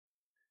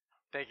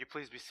Thank you.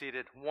 Please be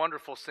seated.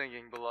 Wonderful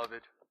singing,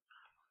 beloved.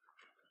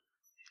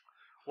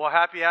 Well,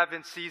 happy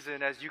Advent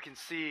season. As you can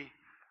see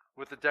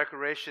with the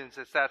decorations,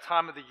 it's that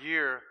time of the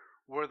year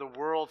where the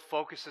world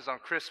focuses on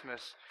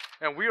Christmas.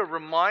 And we are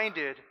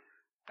reminded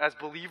as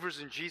believers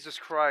in Jesus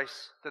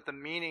Christ that the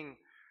meaning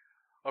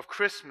of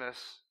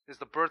Christmas is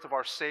the birth of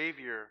our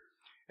Savior.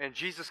 And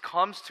Jesus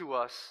comes to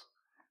us,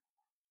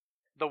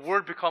 the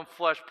Word become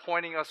flesh,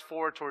 pointing us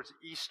forward towards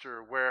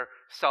Easter, where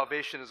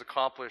salvation is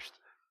accomplished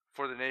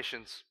for the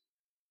nations.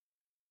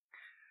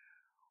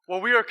 Well,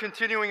 we are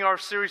continuing our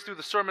series through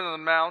the Sermon on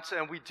the Mount,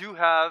 and we do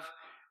have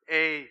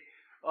an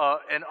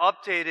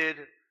updated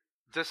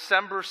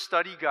December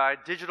study guide,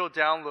 digital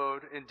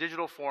download in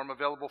digital form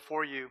available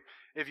for you.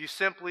 If you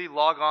simply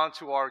log on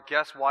to our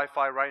guest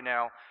Wi-Fi right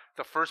now,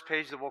 the first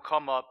page that will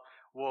come up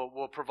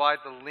will provide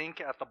the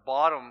link at the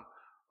bottom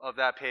of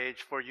that page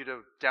for you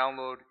to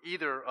download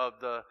either of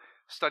the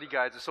study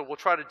guides. And so we'll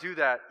try to do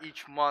that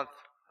each month,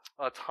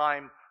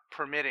 time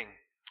permitting,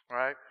 all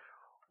right?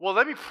 Well,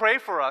 let me pray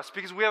for us,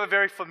 because we have a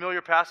very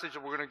familiar passage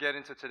that we're going to get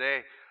into today.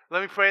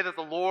 Let me pray that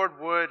the Lord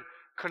would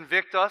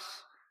convict us,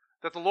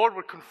 that the Lord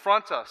would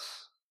confront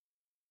us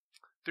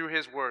through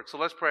His Word. So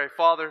let's pray.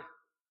 Father,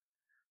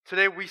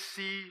 today we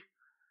see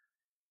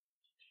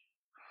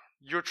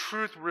Your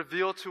truth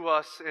revealed to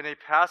us in a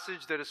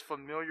passage that is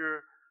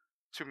familiar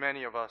to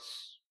many of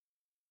us.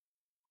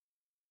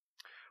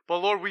 But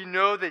Lord, we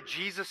know that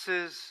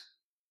Jesus'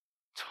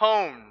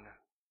 tone,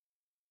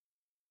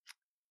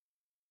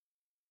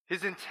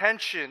 His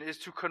intention is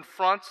to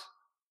confront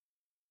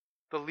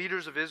the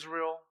leaders of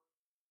Israel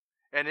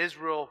and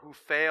Israel who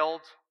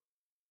failed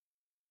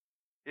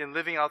in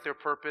living out their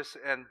purpose.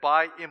 And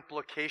by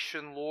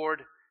implication,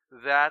 Lord,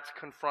 that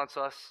confronts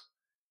us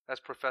as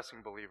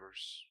professing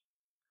believers.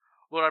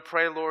 Lord, I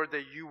pray, Lord,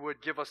 that You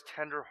would give us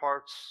tender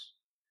hearts,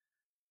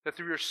 that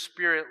through Your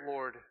Spirit,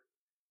 Lord,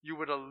 You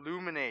would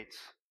illuminate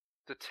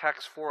the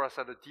text for us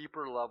at a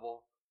deeper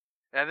level,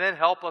 and then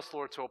help us,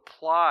 Lord, to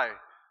apply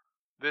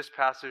this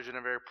passage in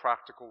a very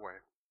practical way.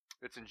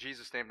 It's in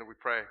Jesus' name that we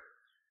pray.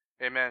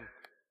 Amen.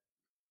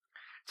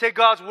 Take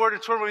God's Word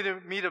and turn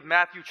with me to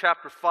Matthew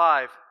chapter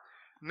 5.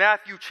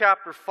 Matthew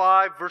chapter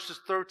 5, verses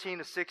 13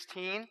 to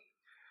 16.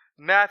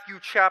 Matthew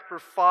chapter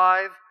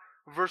 5,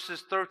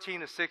 verses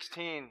 13 to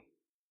 16.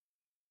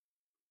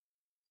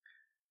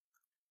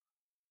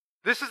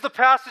 This is the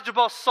passage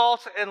about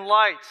salt and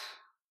light.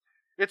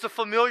 It's a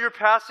familiar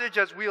passage,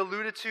 as we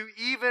alluded to.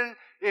 Even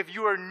if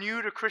you are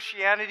new to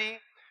Christianity,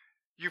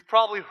 you've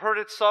probably heard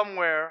it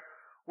somewhere,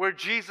 where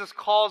Jesus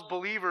calls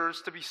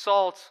believers to be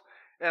salt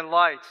and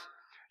light.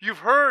 You've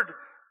heard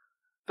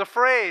the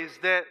phrase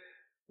that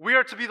we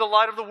are to be the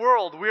light of the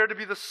world. We are to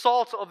be the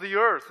salt of the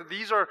earth.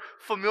 These are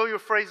familiar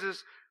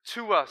phrases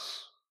to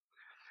us.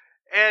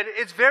 And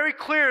it's very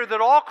clear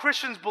that all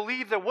Christians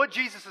believe that what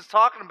Jesus is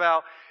talking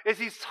about is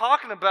He's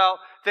talking about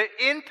the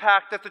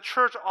impact that the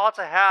church ought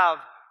to have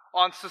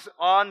on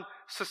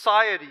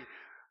society.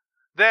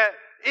 That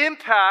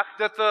impact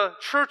that the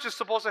church is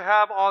supposed to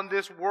have on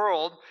this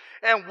world.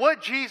 And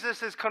what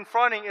Jesus is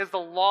confronting is the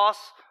loss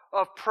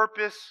of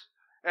purpose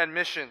and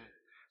mission.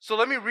 So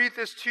let me read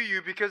this to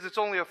you, because it's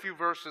only a few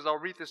verses. I'll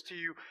read this to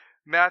you.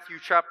 Matthew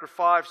chapter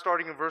 5,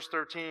 starting in verse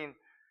 13.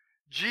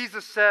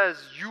 Jesus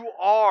says, "You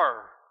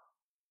are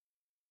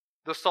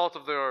the salt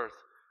of the earth.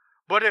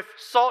 But if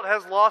salt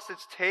has lost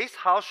its taste,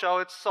 how shall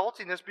its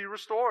saltiness be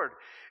restored?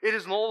 It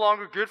is no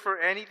longer good for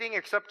anything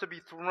except to be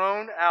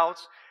thrown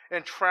out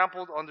and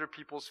trampled under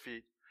people's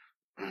feet."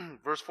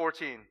 Verse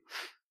 14.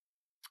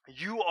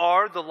 "You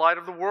are the light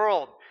of the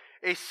world.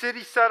 A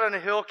city set on a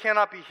hill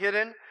cannot be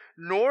hidden,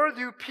 nor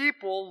do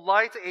people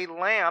light a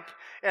lamp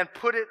and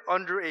put it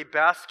under a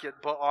basket,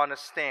 but on a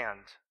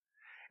stand.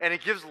 And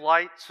it gives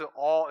light to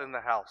all in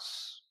the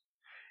house.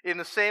 In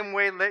the same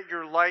way, let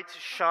your light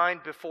shine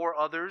before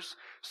others,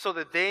 so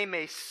that they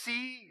may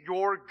see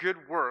your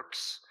good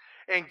works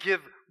and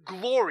give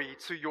glory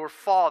to your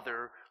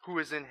Father who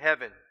is in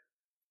heaven."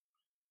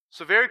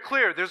 So very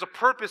clear, there's a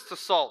purpose to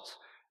salt.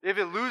 If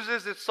it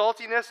loses its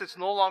saltiness, it's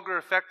no longer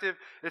effective,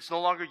 it's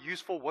no longer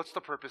useful. What's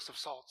the purpose of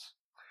salt?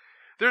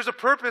 There's a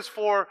purpose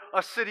for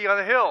a city on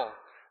a hill.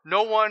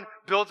 No one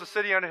builds a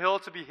city on a hill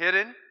to be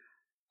hidden.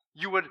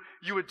 You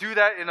would do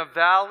that in a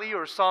valley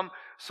or some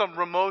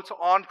remote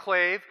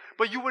enclave,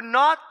 but you would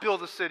not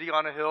build a city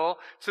on a hill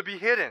to be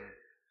hidden.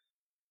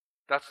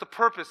 That's the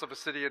purpose of a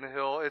city on a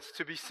hill. It's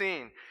to be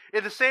seen.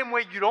 In the same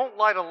way, you don't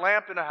light a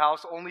lamp in a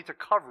house only to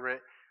cover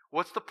it.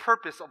 What's the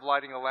purpose of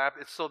lighting a lamp?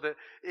 It's so that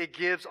it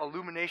gives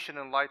illumination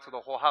and light to the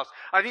whole house.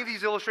 I think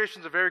these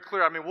illustrations are very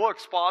clear. I mean, we'll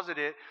exposit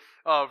it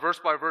verse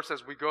by verse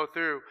as we go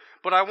through.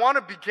 But I want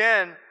to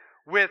begin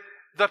with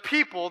the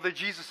people that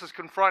Jesus is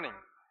confronting.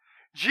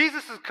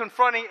 Jesus is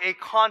confronting a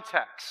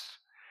context.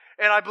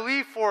 And I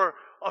believe for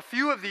a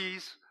few of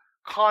these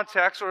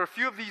contexts, or a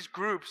few of these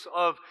groups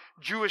of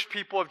Jewish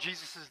people of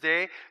Jesus'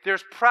 day,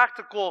 there's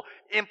practical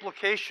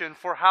implication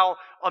for how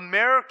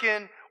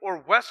American or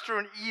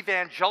Western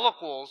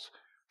evangelicals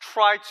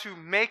try to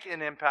make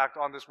an impact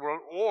on this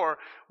world, or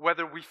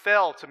whether we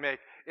fail to make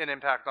an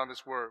impact on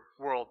this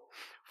world.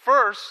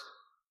 First,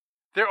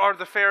 there are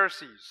the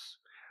Pharisees.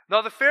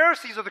 Now, the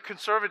Pharisees are the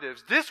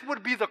conservatives. This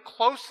would be the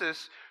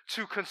closest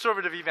to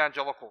conservative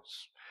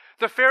evangelicals.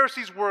 The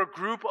Pharisees were a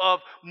group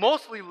of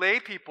mostly lay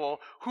people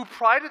who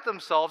prided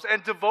themselves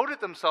and devoted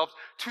themselves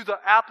to the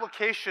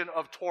application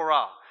of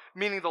Torah,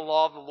 meaning the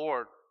law of the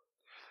Lord.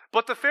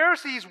 But the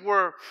Pharisees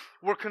were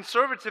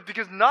conservative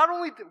because not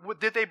only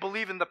did they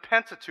believe in the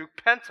Pentateuch,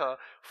 Penta,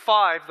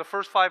 5, the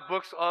first 5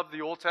 books of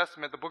the Old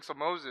Testament, the books of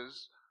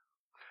Moses,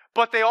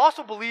 but they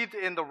also believed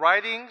in the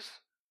writings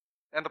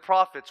and the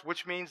prophets,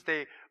 which means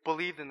they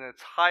believed in the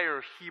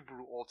entire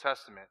Hebrew Old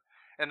Testament.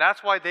 And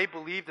that's why they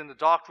believed in the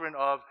doctrine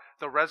of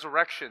the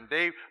resurrection.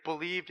 They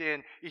believed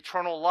in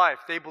eternal life.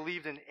 They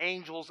believed in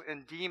angels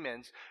and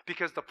demons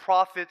because the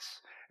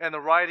prophets and the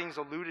writings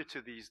alluded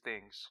to these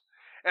things.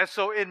 And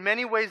so in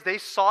many ways, they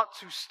sought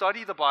to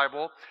study the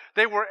Bible.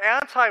 They were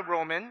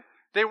anti-Roman.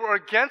 They were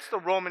against the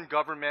Roman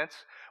government,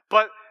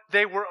 but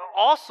they were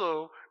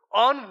also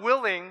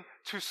unwilling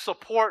to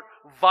support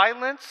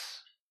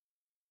violence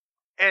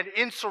and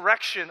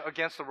insurrection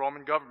against the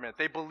Roman government.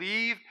 They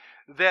believed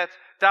that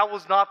that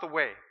was not the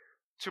way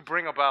to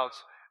bring about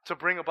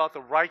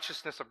the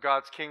righteousness of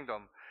God's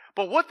kingdom.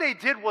 But what they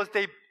did was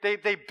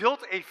they built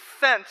a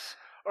fence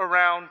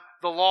around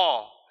the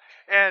law.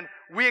 And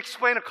we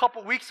explained a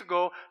couple weeks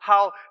ago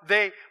how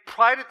they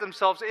prided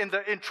themselves in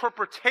the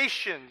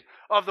interpretation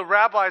of the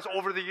rabbis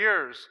over the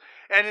years.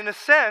 And in a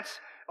sense,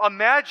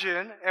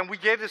 imagine, and we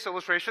gave this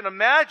illustration,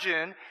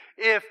 imagine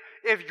if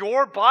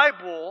your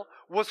Bible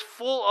was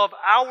full of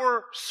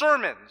our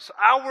sermons,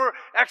 our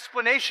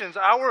explanations,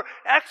 our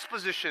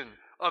exposition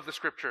of the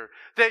Scripture.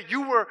 That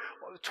you were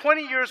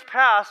 20 years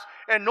past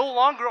and no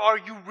longer are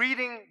you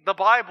reading the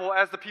Bible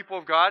as the people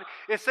of God.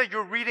 Instead,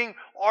 you're reading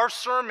our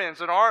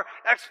sermons and our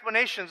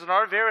explanations and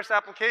our various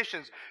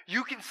applications.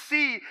 You can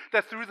see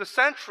that through the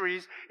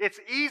centuries,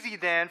 it's easy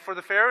then for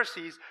the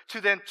Pharisees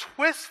to then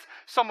twist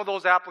some of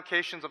those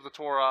applications of the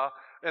Torah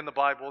and the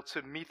Bible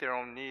to meet their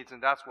own needs,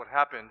 and that's what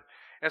happened.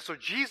 And so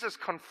Jesus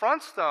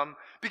confronts them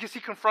because he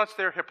confronts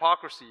their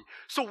hypocrisy.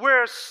 So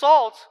whereas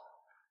salt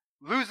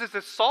loses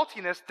its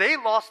saltiness, they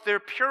lost their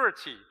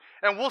purity.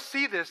 And we'll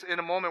see this in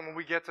a moment when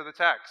we get to the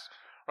text,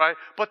 right?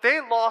 But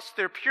they lost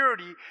their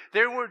purity.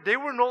 They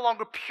were no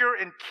longer pure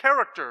in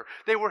character.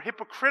 They were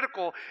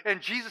hypocritical. And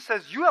Jesus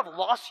says, you have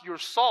lost your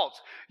salt.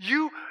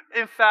 You,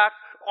 in fact,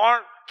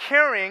 aren't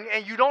caring,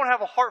 and you don't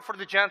have a heart for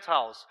the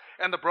Gentiles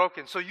and the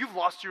broken. So you've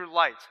lost your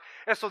light.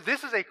 And so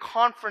this is a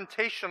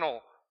confrontational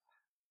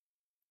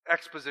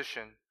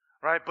exposition,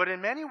 right? But in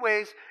many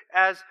ways,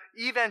 as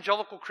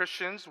evangelical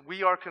Christians,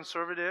 we are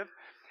conservative,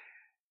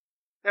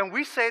 and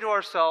we say to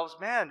ourselves,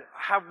 man,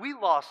 have we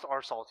lost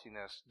our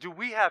saltiness? Do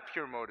we have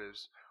pure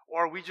motives?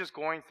 Or are we just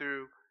going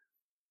through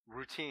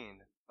routine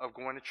of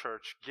going to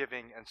church,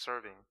 giving, and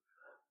serving?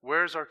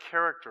 Where's our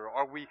character?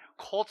 Are we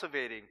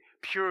cultivating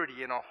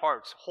purity in our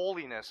hearts,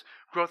 holiness,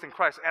 growth in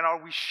Christ? And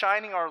are we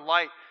shining our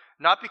light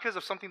not because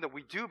of something that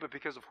we do, but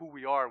because of who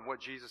we are and what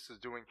Jesus is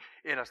doing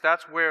in us?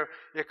 That's where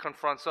it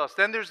confronts us.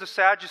 Then there's the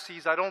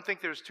Sadducees. I don't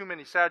think there's too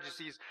many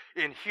Sadducees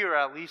in here,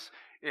 at least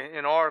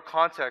in our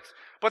context.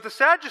 But the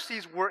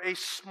Sadducees were a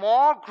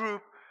small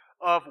group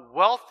of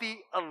wealthy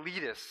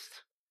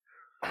elitists.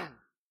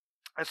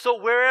 And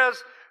so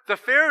whereas the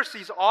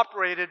Pharisees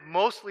operated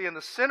mostly in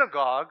the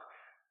synagogue,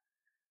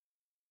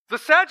 the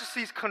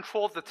Sadducees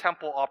controlled the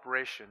temple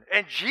operation.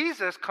 And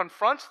Jesus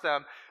confronts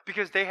them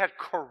because they had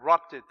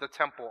corrupted the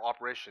temple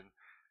operation.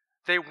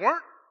 They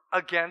weren't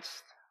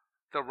against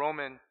the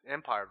Roman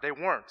Empire. They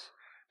weren't.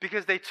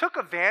 Because they took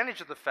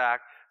advantage of the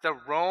fact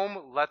that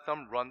Rome let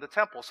them run the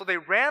temple. So they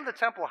ran the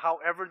temple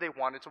however they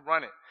wanted to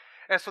run it.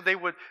 And so they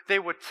would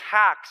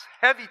tax,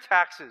 heavy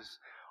taxes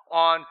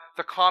on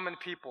the common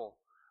people.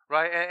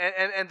 Right?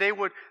 And they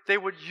would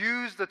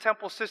use the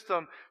temple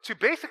system to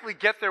basically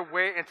get their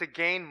way and to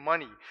gain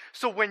money.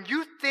 So when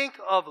you think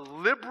of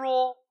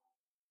liberal,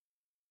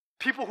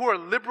 people who are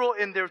liberal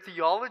in their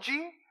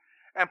theology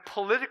and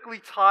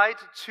politically tied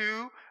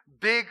to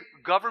big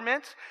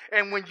government,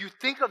 and when you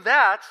think of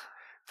that,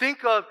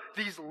 think of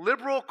these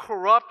liberal,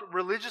 corrupt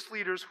religious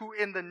leaders who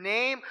in the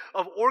name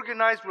of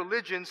organized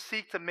religion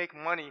seek to make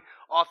money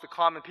off the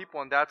common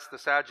people, and that's the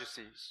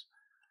Sadducees.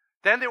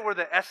 Then there were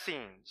the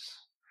Essenes.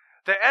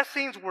 The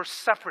Essenes were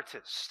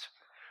separatists.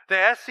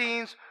 The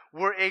Essenes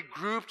were a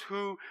group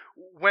who,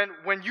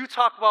 when you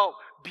talk about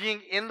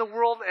being in the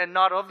world and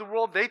not of the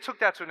world, they took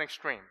that to an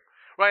extreme.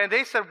 Right? And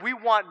they said, we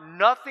want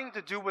nothing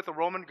to do with the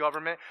Roman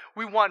government.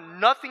 We want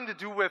nothing to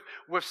do with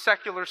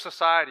secular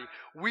society.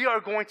 We are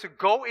going to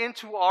go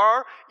into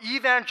our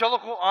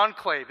evangelical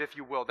enclave, if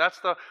you will. That's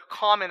the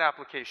common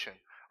application.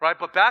 Right?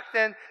 But back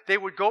then, they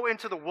would go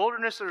into the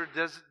wilderness or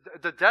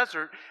the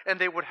desert, and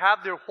they would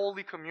have their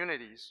holy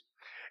communities.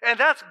 And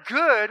that's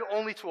good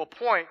only to a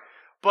point,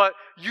 but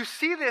you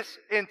see this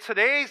in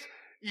today's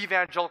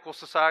evangelical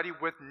society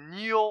with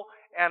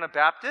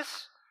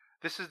neo-Anabaptists.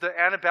 This is the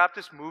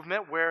Anabaptist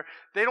movement where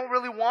they don't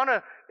really want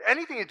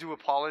anything to do with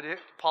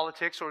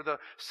politics or the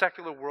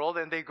secular world,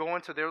 and they go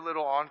into their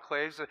little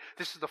enclaves.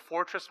 This is the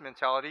fortress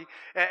mentality.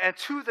 And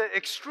to the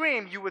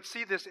extreme, you would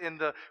see this in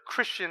the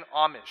Christian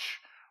Amish,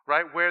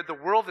 right? Where the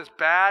world is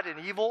bad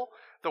and evil.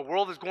 The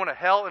world is going to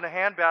hell in a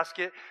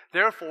handbasket.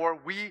 Therefore,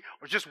 we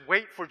just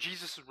wait for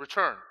Jesus'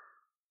 return.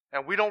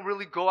 And we don't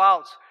really go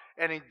out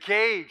and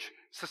engage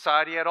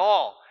society at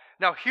all.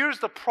 Now, here's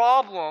the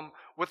problem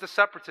with the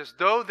separatists.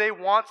 Though they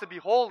want to be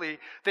holy,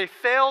 they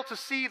fail to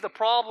see the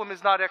problem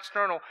is not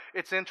external,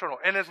 it's internal.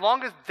 And as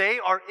long as they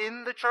are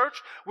in the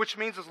church, which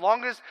means as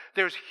long as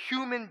there's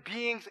human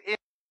beings in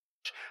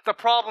the church, the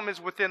problem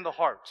is within the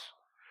heart.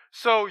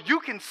 So you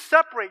can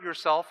separate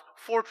yourself,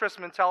 fortress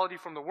mentality,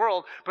 from the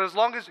world, but as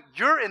long as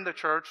you're in the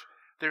church,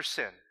 there's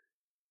sin.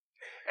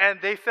 And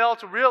they fail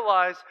to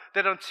realize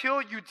that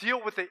until you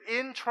deal with the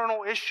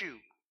internal issue,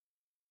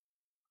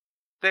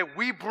 that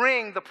we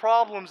bring the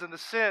problems and the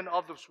sin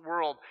of this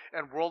world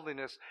and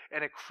worldliness,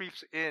 and it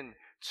creeps in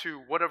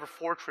to whatever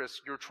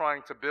fortress you're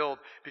trying to build,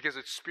 because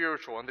it's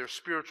spiritual and there's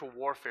spiritual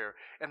warfare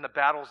and the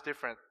battle's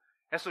different.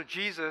 And so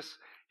Jesus,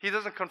 he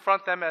doesn't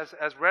confront them as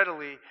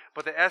readily,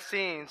 but the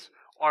Essenes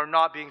are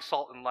not being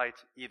salt and light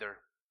either.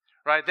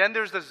 Right? Then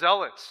there's the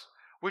zealots,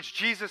 which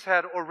Jesus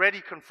had already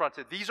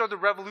confronted. These are the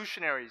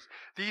revolutionaries.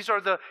 These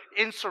are the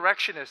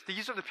insurrectionists.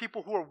 These are the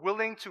people who are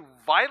willing to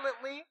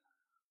violently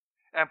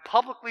and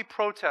publicly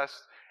protest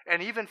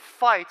and even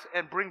fight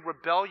and bring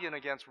rebellion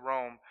against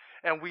Rome.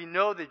 And we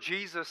know that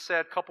Jesus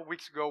said a couple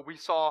weeks ago, we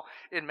saw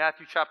in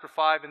Matthew chapter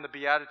 5 in the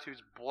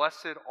Beatitudes,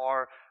 blessed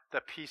are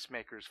the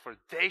peacemakers, for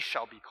they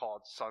shall be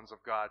called sons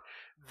of God.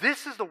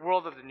 This is the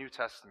world of the New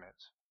Testament.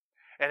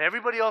 And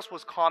everybody else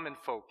was common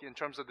folk in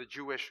terms of the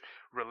Jewish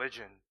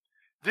religion.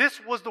 This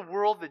was the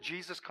world that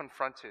Jesus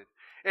confronted.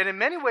 And in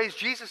many ways,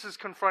 Jesus is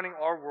confronting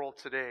our world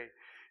today.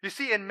 You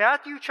see, in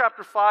Matthew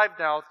chapter 5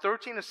 now,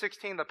 13 to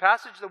 16, the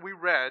passage that we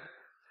read,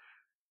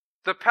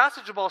 the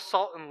passage about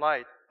salt and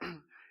light,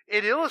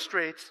 it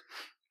illustrates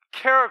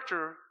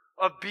character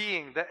of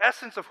being, the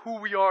essence of who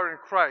we are in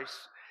Christ.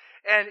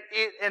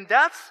 And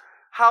that's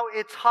how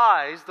it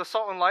ties, the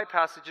salt and light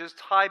passages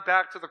tie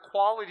back to the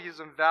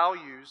qualities and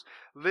values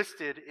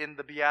listed in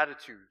the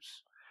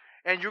Beatitudes.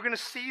 And you're going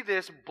to see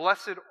this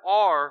blessed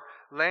are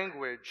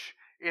language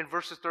in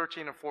verses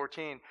 13 and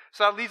 14.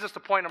 So that leads us to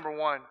point number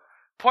one.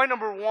 Point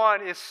number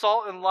one is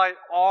salt and light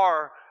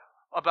are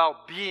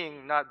about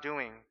being, not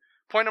doing.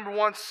 Point number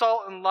one,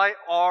 salt and light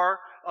are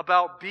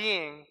about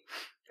being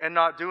and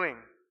not doing.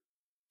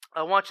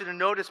 I want you to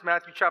notice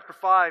Matthew chapter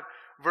 5,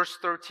 verse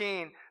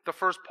 13, the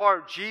first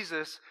part,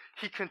 Jesus,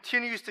 he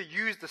continues to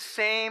use the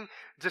same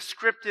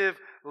descriptive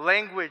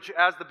language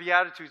as the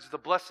Beatitudes, the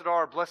blessed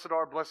are, blessed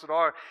are, blessed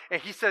are.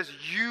 And he says,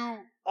 you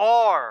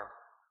are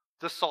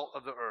the salt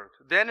of the earth.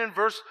 Then in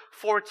verse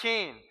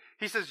 14,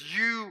 he says,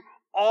 you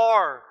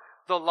are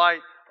the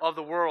light of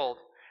the world.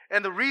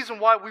 And the reason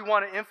why we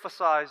want to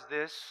emphasize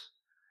this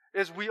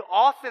is we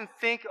often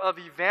think of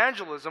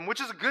evangelism, which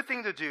is a good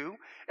thing to do,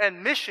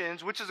 and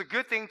missions, which is a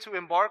good thing to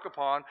embark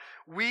upon.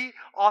 We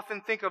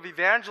often think of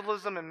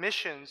evangelism and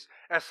missions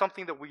as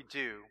something that we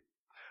do.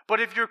 But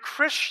if you're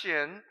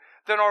Christian,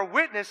 then our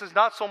witness is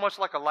not so much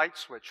like a light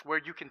switch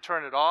where you can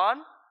turn it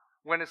on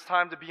when it's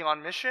time to be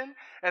on mission,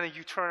 and then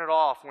you turn it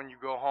off when you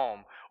go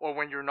home, or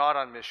when you're not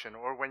on mission,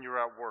 or when you're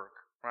at work,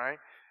 right?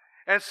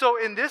 And so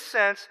in this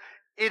sense,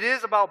 it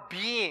is about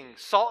being.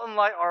 Salt and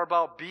light are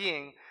about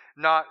being,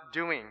 not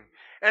doing.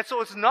 And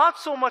so it's not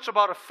so much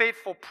about a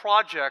faithful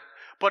project,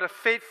 but a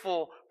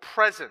faithful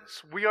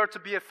presence. We are to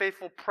be a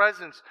faithful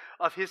presence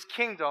of His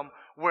kingdom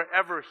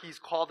wherever He's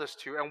called us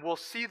to. And we'll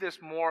see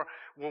this more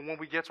when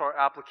we get to our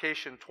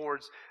application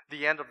towards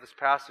the end of this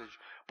passage.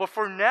 But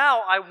for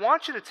now, I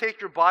want you to take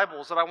your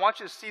Bibles, and I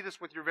want you to see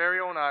this with your very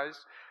own eyes.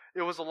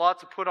 It was a lot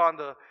to put on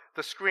the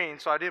screen,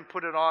 so I didn't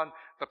put it on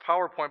the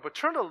PowerPoint. But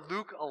turn to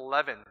Luke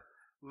 11.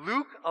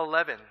 Luke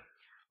 11.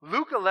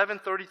 Luke 11,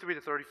 33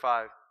 to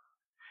 35.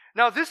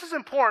 Now, this is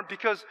important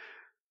because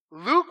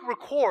Luke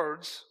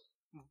records,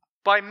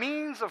 by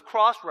means of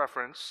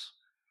cross-reference,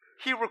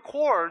 he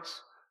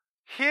records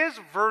his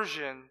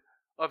version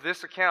of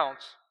this account.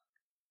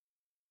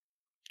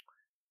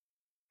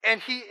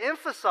 And he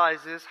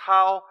emphasizes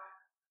how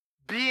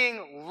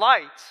being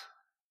light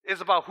is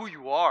about who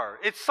you are.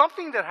 It's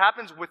something that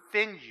happens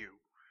within you.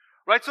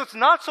 Right? So it's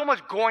not so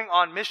much going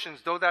on missions,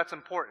 though that's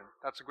important.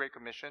 That's a great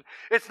commission.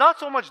 It's not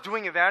so much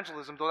doing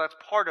evangelism, though that's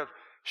part of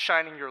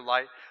shining your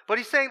light. But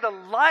he's saying the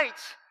light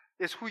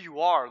is who you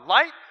are.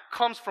 Light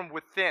comes from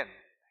within.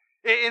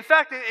 In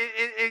fact,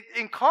 it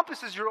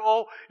encompasses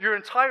your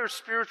entire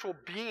spiritual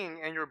being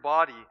and your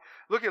body.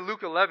 Look at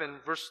Luke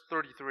 11, verse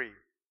 33.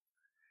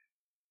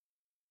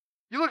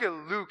 You look at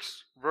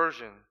Luke's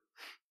version.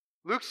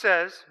 Luke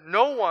says,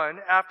 no one,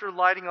 after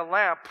lighting a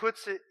lamp,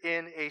 puts it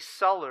in a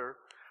cellar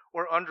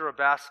or under a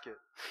basket,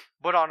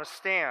 but on a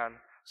stand,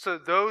 so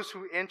those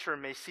who enter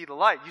may see the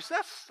light. You see,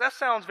 that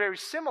sounds very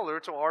similar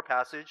to our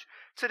passage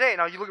today.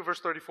 Now you look at verse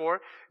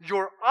 34.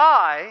 Your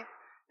eye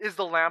is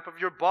the lamp of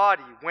your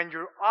body. When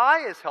your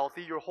eye is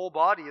healthy, your whole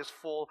body is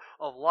full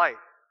of light.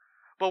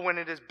 But when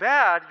it is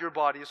bad, your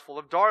body is full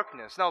of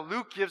darkness. Now,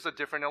 Luke gives a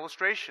different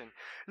illustration.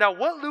 Now,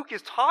 what Luke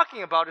is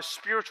talking about is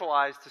spiritual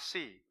eyes to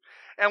see.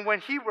 And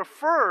when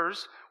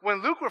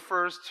Luke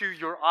refers to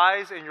your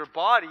eyes and your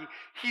body,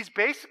 he's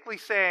basically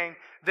saying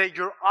that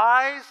your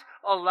eyes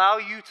allow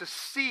you to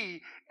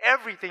see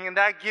everything, and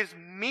that gives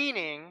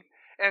meaning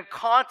and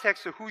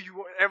context to who you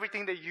are,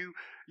 everything that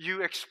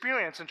you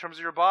experience in terms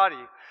of your body.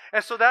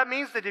 And so that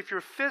means that if you're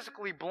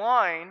physically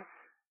blind,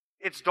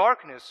 it's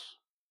darkness.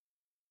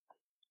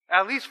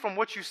 At least from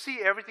what you see,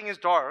 everything is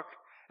dark.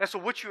 And so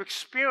what you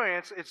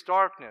experience, it's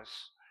darkness.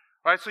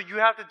 Right? So you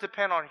have to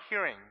depend on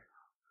hearing.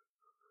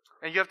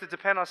 And you have to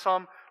depend on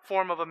some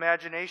form of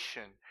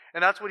imagination.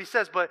 And that's what he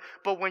says. But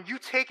when you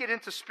take it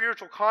into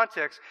spiritual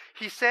context,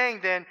 he's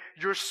saying then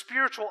your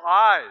spiritual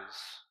eyes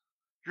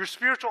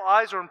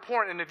are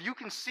important. And if you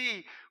can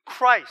see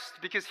Christ,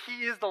 because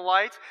he is the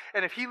light,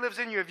 and if he lives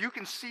in you, if you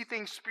can see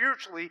things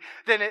spiritually,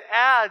 then it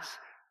adds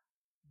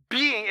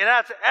being, it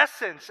adds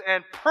essence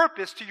and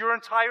purpose to your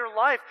entire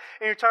life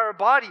and your entire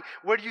body.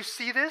 Where do you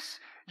see this?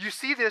 You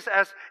see this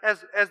as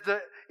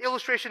the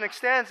illustration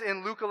extends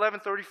in Luke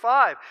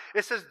 11:35.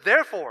 It says,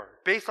 therefore,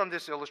 based on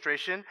this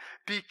illustration,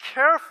 be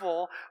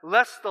careful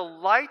lest the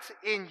light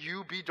in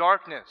you be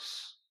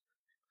darkness.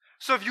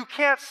 So if you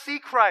can't see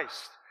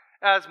Christ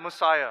as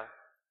Messiah,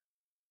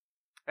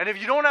 and if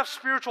you don't have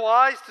spiritual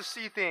eyes to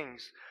see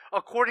things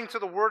according to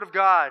the Word of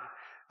God,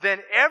 then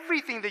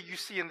everything that you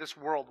see in this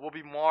world will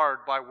be marred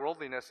by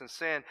worldliness and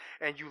sin,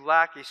 and you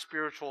lack a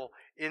spiritual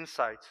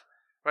insight.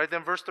 Right?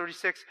 Then verse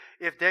 36,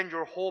 if then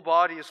your whole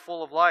body is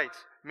full of light,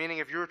 meaning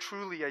if you're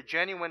truly a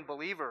genuine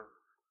believer,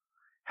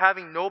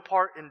 having no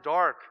part in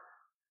dark,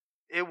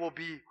 it will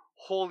be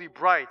wholly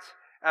bright,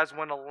 as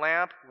when a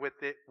lamp with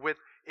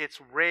its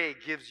ray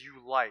gives you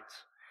light.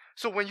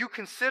 So when you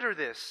consider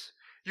this,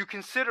 you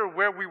consider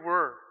where we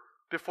were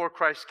before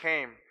Christ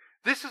came.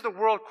 This is the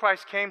world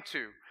Christ came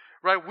to.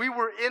 Right? We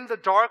were in the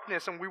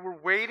darkness and we were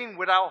waiting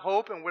without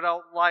hope and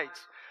without light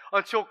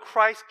until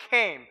Christ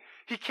came.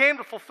 He came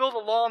to fulfill the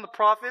law and the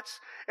prophets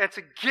and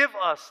to give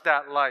us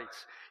that light.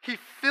 He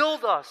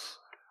filled us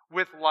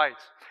with light.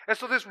 And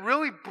so this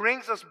really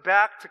brings us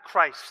back to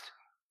Christ.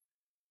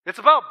 It's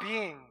about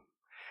being.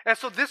 And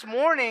so this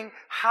morning,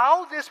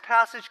 how this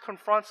passage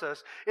confronts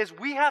us is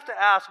we have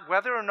to ask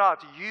whether or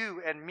not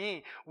you and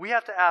me, we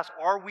have to ask,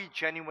 are we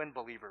genuine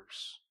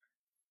believers?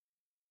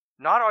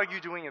 Not are you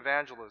doing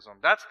evangelism.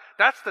 That's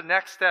the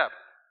next step.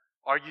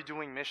 Are you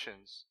doing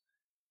missions?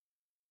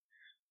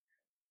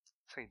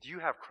 Saying, do you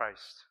have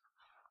Christ?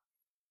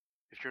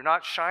 If you're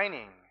not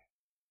shining,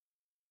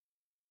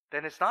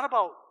 then it's not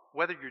about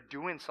whether you're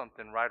doing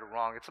something right or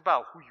wrong. It's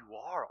about who you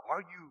are. Are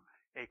you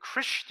a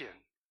Christian,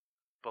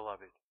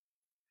 beloved?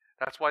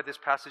 That's why this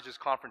passage is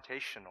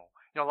confrontational.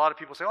 You know, a lot of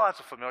people say, oh,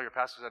 that's a familiar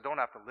passage. I don't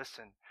have to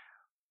listen.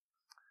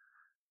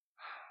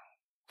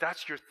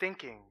 That's your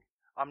thinking.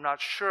 I'm not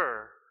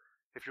sure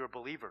if you're a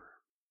believer.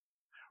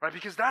 Right?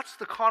 Because that's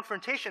the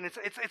confrontation.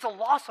 It's a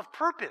loss of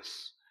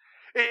purpose.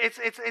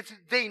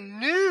 They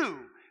knew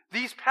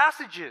these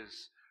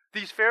passages,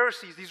 these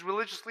Pharisees, these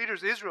religious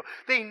leaders of Israel,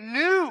 they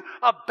knew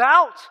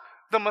about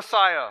the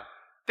Messiah.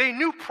 They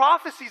knew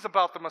prophecies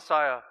about the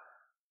Messiah,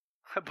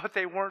 but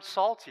they weren't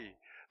salty.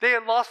 They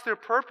had lost their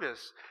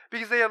purpose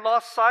because they had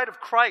lost sight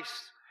of Christ.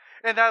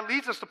 And that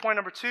leads us to point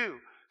number 2.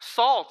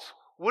 Salt.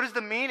 What is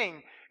the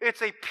meaning?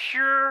 It's a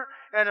pure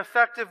and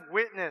effective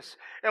witness.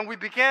 And we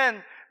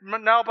begin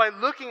now by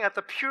looking at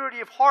the purity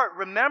of heart.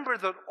 Remember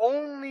that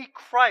only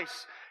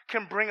Christ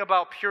can bring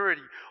about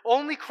purity.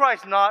 Only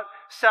Christ, not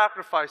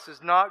sacrifices,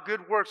 not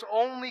good works.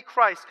 Only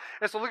Christ.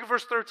 And so look at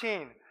verse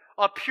 13.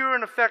 A pure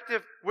and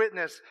effective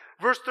witness.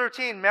 Verse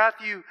 13,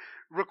 Matthew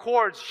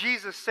records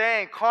Jesus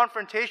saying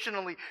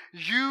confrontationally,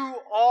 you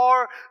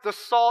are the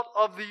salt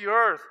of the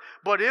earth.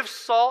 But if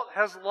salt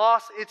has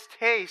lost its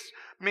taste,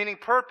 meaning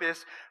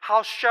purpose,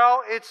 how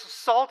shall its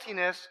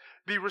saltiness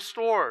be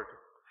restored?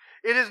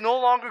 It is no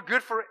longer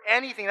good for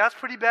anything. That's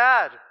pretty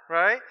bad,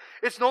 right?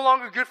 It's no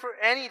longer good for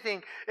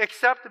anything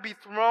except to be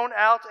thrown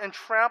out and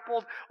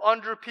trampled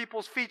under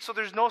people's feet. So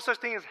there's no such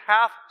thing as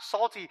half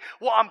salty.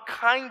 Well, I'm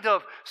kind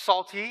of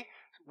salty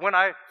when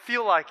I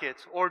feel like it,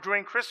 or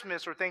during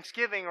Christmas or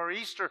Thanksgiving or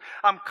Easter.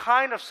 I'm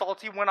kind of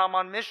salty when I'm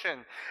on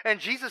mission. And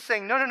Jesus is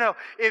saying, no.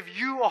 If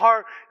you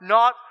are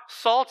not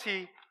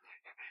salty,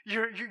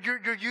 you're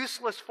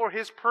useless for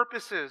his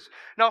purposes.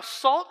 Now,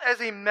 salt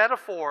as a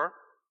metaphor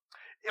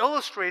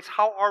illustrates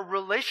how our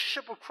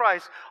relationship with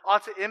Christ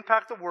ought to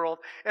impact the world.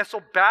 And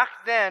so back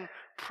then,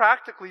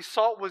 practically,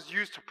 salt was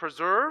used to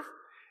preserve,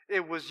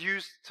 it was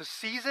used to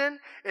season,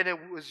 and it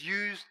was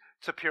used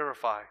to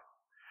purify.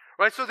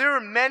 Right? So there are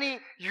many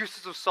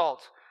uses of salt.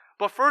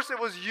 But first, it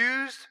was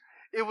used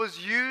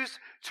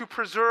to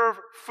preserve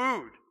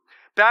food.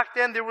 Back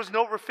then, there was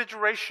no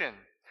refrigeration.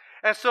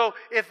 And so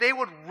if they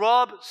would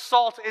rub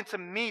salt into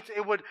meat,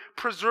 it would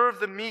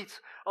preserve the meat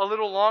a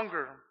little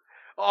longer.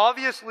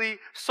 Obviously,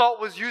 salt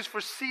was used for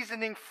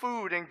seasoning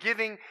food and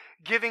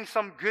giving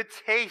some good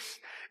taste.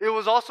 It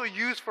was also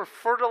used for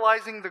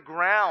fertilizing the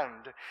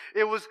ground.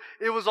 It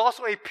was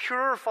also a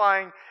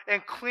purifying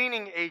and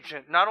cleaning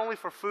agent, not only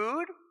for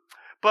food,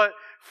 but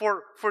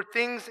for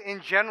things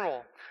in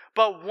general.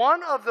 But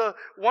one of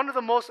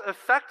the most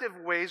effective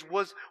ways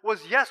was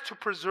yes, to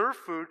preserve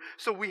food.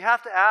 So we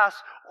have to ask,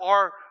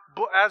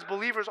 as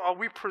believers, are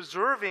we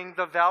preserving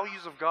the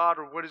values of God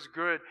or what is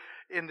good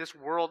in this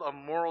world of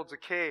moral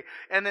decay?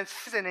 And then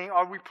seasoning,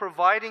 are we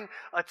providing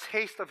a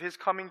taste of His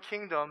coming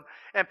kingdom?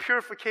 And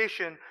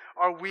purification,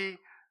 are we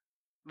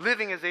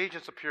living as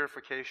agents of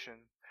purification?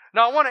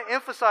 Now I want to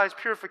emphasize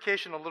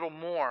purification a little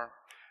more,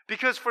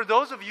 because for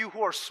those of you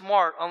who are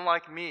smart,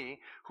 unlike me,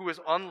 who is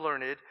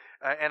unlearned,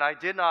 and I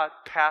did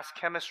not pass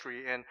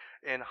chemistry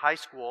in high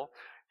school,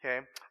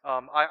 okay,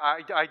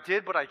 I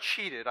did, but I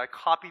cheated. I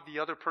copied the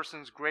other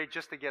person's grade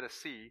just to get a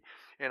C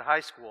in high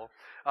school.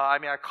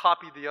 I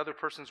copied the other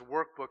person's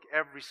workbook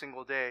every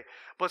single day.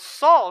 But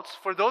salt,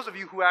 for those of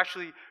you who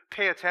actually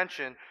pay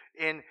attention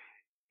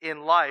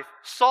in life,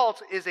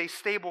 salt is a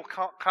stable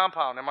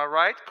compound. Am I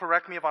right?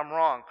 Correct me if I'm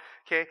wrong.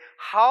 Okay,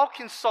 how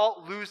can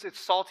salt lose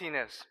its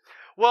saltiness?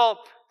 Well,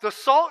 the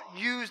salt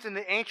used in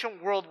the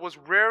ancient world was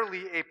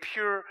rarely a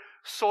pure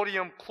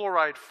sodium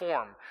chloride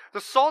form.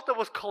 The salt that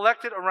was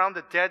collected around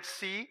the Dead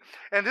Sea,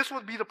 and this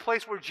would be the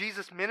place where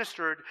Jesus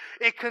ministered,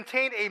 it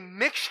contained a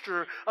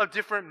mixture of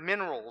different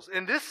minerals.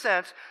 In this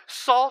sense,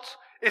 salt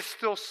is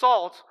still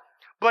salt,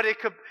 but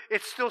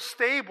it's still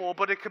stable,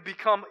 but it could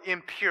become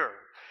impure.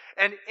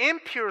 And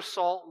impure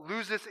salt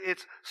loses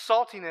its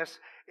saltiness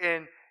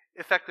and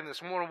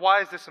effectiveness.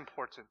 Why is this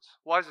important?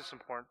 Why is this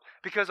important?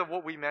 Because of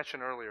what we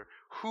mentioned earlier.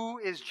 Who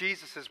is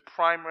Jesus'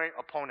 primary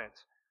opponent?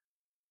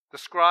 The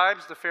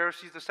scribes, the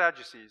Pharisees, the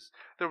Sadducees,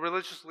 the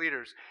religious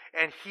leaders.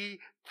 And he,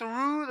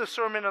 through the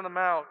Sermon on the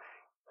Mount,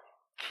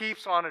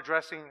 keeps on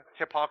addressing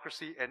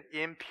hypocrisy and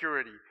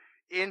impurity,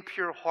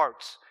 impure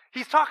hearts.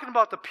 He's talking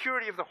about the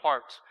purity of the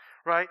heart,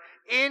 right?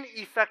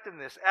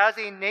 Ineffectiveness. As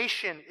a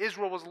nation,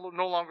 Israel was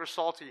no longer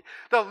salty.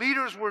 The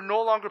leaders were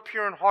no longer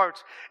pure in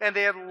heart, and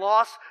they had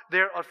lost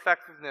their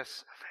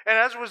effectiveness. And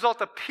as a result,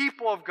 the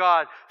people of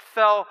God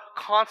fell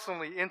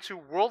constantly into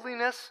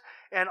worldliness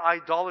and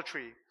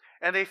idolatry.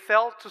 And they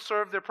failed to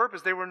serve their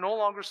purpose. They were no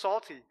longer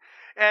salty.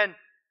 And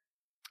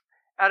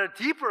at a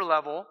deeper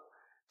level,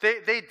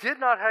 they did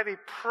not have a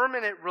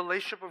permanent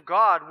relationship with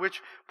God,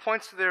 which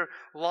points to their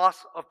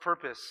loss of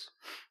purpose.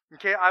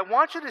 Okay, I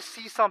want you to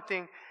see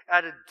something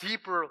at a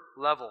deeper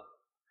level.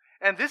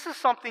 And this is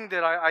something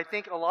that I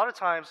think a lot of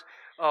times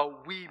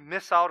we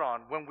miss out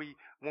on when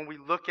we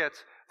look at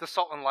the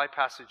salt and light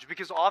passage.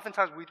 Because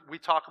oftentimes we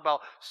talk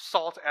about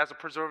salt as a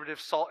preservative,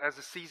 salt as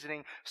a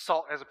seasoning,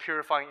 salt as a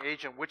purifying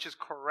agent, which is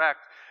correct.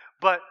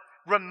 But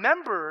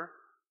remember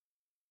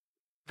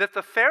that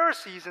the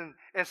Pharisees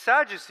and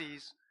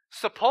Sadducees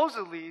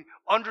supposedly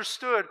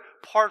understood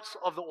parts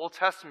of the Old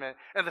Testament,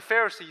 and the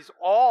Pharisees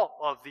all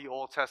of the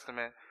Old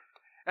Testament.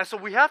 And so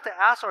we have to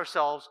ask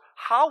ourselves,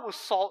 how was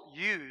salt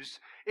used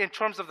in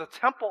terms of the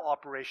temple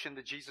operation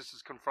that Jesus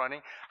is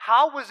confronting?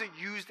 How was it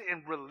used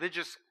in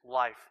religious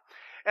life?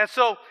 And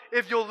so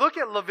if you'll look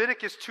at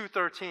Leviticus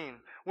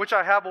 2:13, which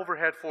I have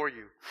overhead for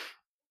you.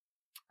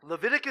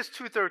 Leviticus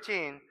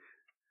 2:13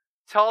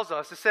 tells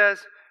us, it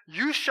says,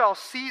 "You shall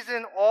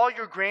season all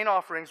your grain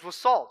offerings with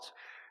salt.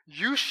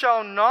 You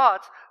shall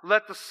not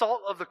let the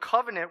salt of the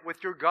covenant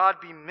with your God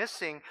be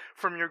missing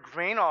from your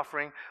grain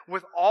offering.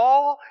 With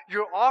all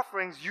your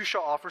offerings you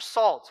shall offer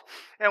salt."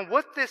 And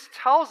what this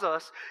tells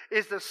us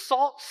is that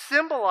salt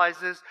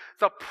symbolizes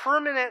the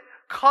permanent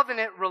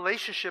covenant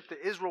relationship that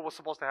Israel was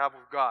supposed to have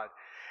with God.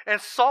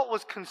 And salt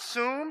was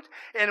consumed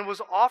and it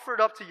was offered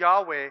up to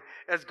Yahweh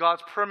as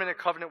God's permanent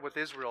covenant with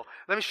Israel.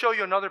 Let me show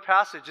you another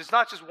passage. It's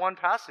not just one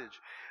passage.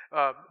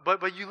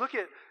 But you look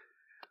at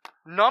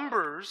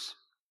Numbers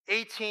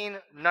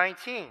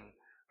 18:19.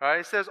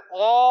 Right? It says,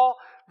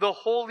 "All the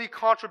holy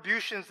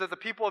contributions that the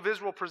people of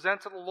Israel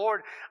present to the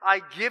Lord, I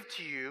give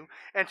to you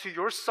and to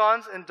your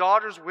sons and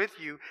daughters with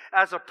you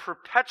as a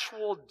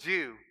perpetual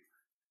due."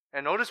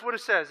 And notice what it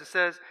says. It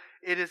says,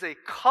 "It is a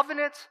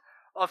covenant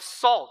of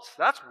salt."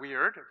 That's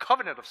weird. A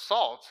covenant of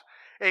salt.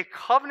 A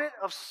covenant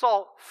of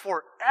salt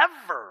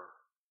forever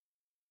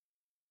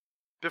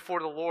before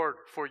the Lord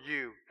for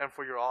you and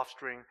for your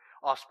offspring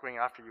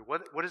after you.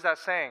 What is that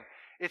saying?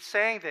 It's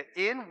saying that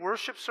in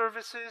worship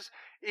services,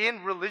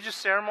 in religious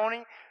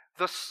ceremony,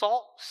 the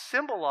salt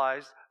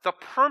symbolized the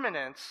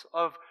permanence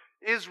of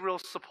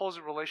Israel's supposed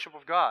relationship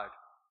with God.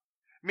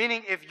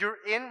 Meaning, if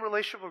you're in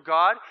relationship with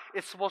God,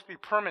 it's supposed to be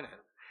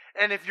permanent.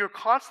 And if you're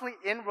constantly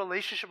in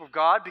relationship with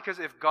God, because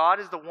if God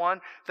is the one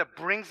that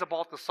brings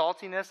about the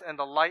saltiness and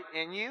the light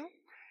in you,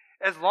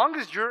 as long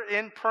as you're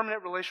in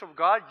permanent relationship with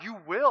God, you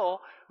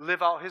will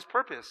live out His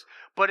purpose.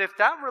 But if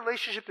that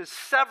relationship is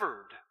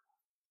severed,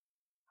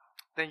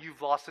 then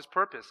you've lost His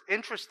purpose.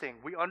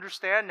 Interesting. We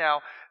understand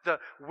now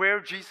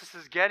where Jesus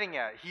is getting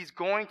at. He's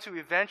going to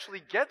eventually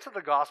get to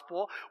the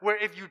gospel where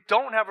if you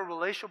don't have a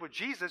relationship with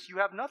Jesus, you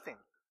have nothing.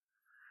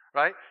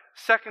 Right?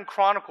 2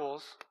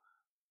 Chronicles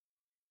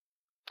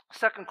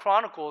 2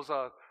 Chronicles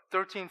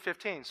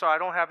 13:15. Sorry, I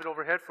don't have it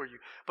overhead for you.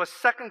 But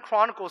 2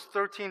 Chronicles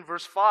 13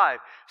 verse 5.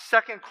 2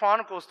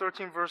 Chronicles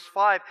 13 verse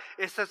 5,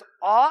 it says,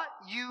 ought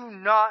you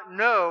not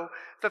know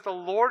that the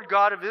Lord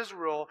God of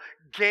Israel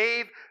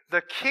gave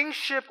the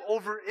kingship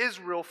over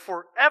Israel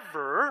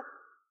forever,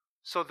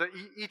 so the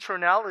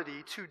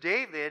eternality, to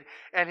David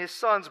and his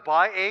sons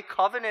by a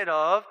covenant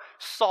of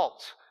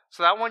salt.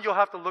 So that one you'll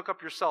have to look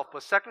up yourself.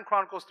 But 2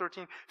 Chronicles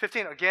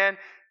 13:15, again,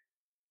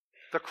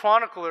 the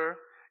chronicler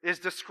is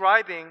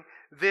describing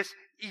this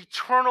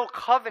eternal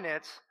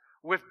covenant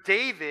with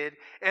David,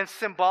 and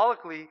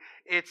symbolically,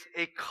 it's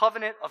a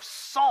covenant of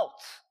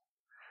salt.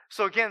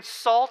 So again,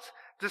 salt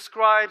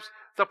describes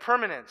the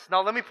permanence.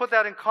 Now let me put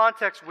that in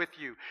context with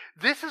you.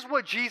 This is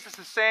what Jesus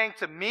is saying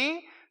to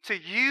me, to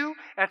you,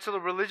 and to the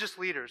religious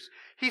leaders.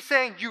 He's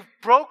saying, you've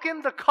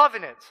broken the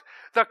covenant.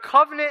 The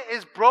covenant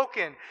is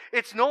broken.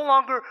 It's no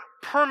longer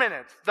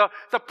permanent.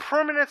 The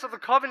permanence of the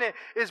covenant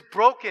is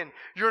broken.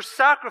 Your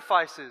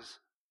sacrifices,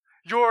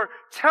 your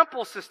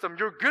temple system,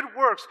 your good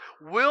works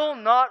will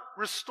not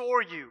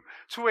restore you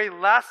to a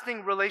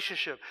lasting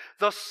relationship.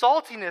 The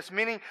saltiness,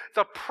 meaning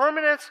the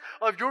permanence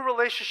of your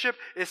relationship,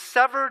 is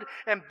severed,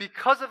 and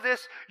because of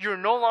this, you're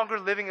no longer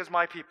living as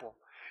my people.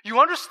 You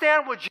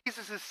understand what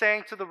Jesus is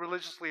saying to the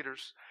religious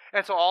leaders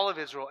and to all of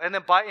Israel, and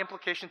then by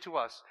implication to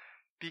us.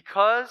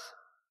 Because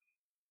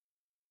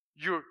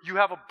you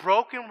have a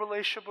broken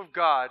relationship with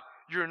God,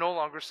 you're no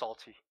longer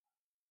salty.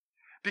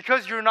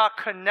 Because you're not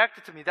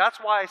connected to me. That's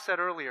why I said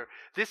earlier,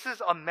 this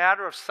is a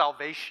matter of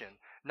salvation,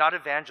 not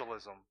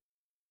evangelism.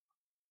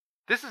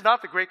 This is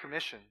not the Great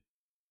Commission.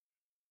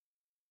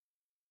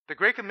 The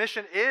Great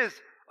Commission is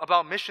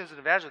about missions and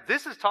evangelism.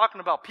 This is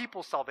talking about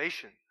people's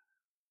salvation.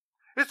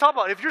 It's talking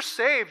about if you're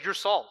saved, you're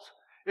salt.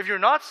 If you're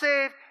not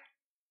saved,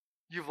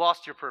 you've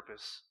lost your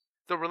purpose.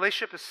 The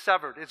relationship is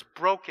severed. It's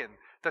broken.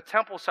 The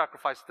temple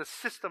sacrifice, the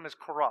system is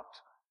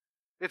corrupt.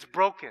 It's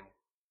broken.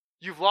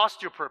 You've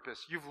lost your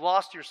purpose. You've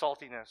lost your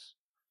saltiness.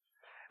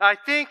 And I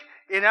think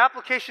in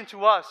application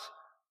to us,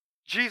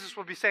 Jesus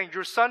would be saying,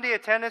 your Sunday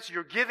attendance,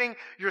 your giving,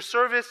 your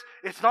service,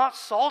 it's not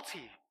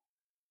salty.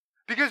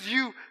 Because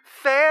you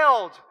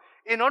failed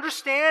in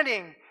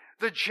understanding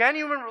the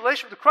genuine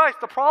relationship to Christ.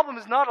 The problem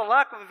is not a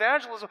lack of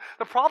evangelism.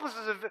 The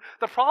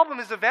problem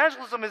is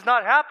evangelism is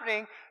not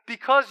happening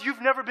because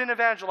you've never been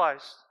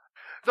evangelized.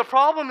 The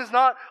problem is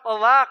not a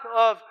lack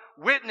of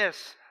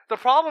witness. The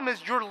problem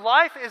is your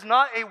life is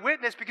not a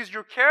witness because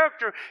your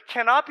character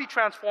cannot be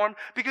transformed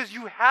because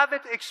you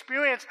haven't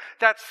experienced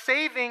that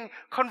saving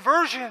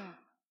conversion.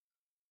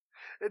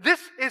 This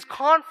is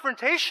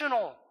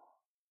confrontational.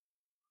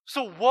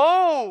 So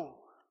woe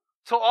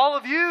to all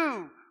of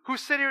you who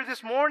sit here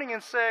this morning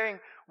and saying,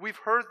 we've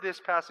heard this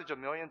passage a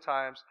million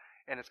times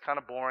and it's kind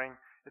of boring.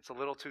 It's a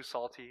little too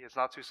salty. It's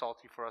not too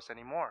salty for us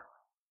anymore.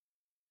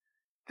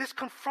 This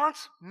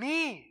confronts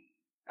me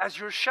as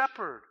your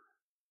shepherd.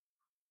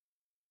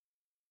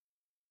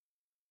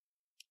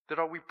 That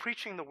are we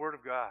preaching the Word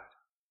of God?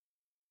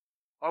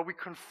 Are we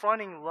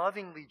confronting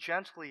lovingly,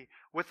 gently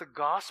with the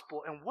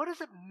gospel? And what does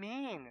it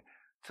mean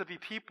to be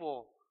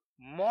people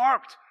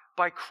marked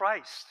by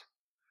Christ?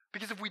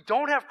 Because if we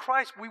don't have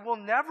Christ, we will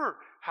never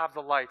have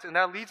the light. And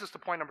that leads us to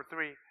point number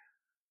 3.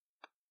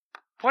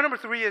 Point number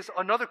 3 is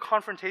another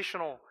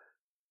confrontational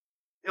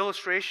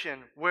illustration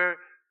where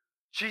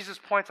Jesus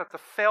points at the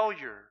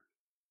failure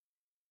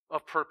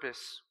of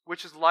purpose,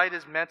 which is light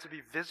is meant to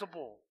be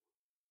visible.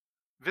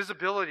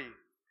 Visibility.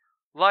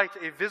 Light,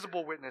 a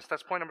visible witness.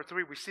 That's point number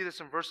 3. We see this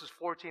in verses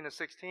 14 to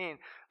 16.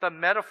 The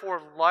metaphor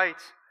of light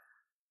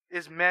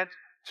is meant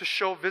to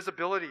show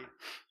visibility.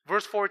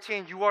 Verse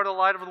 14, you are the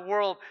light of the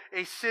world.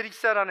 A city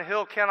set on a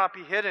hill cannot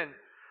be hidden.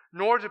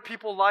 Nor do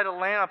people light a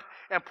lamp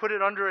and put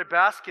it under a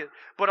basket,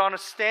 but on a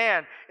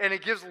stand, and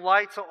it gives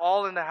light to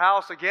all in the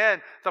house.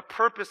 Again, the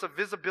purpose of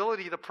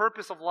visibility, the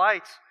purpose of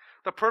light,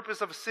 the purpose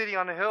of a city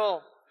on a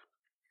hill.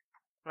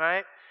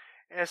 Right?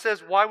 And it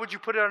says, why would you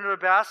put it under a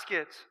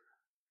basket?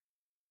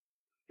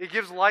 It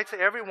gives light to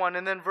everyone.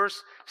 And then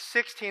verse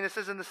 16, it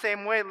says, in the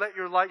same way, let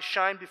your light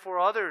shine before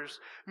others.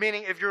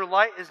 Meaning, if your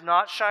light is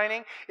not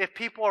shining, if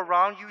people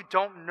around you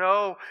don't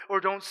know or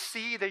don't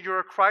see that you're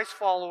a Christ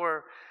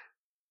follower,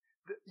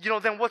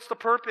 then what's the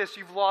purpose?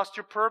 You've lost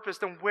your purpose.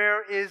 Then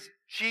where is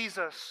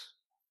Jesus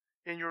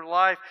in your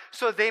life?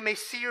 So they may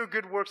see your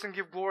good works and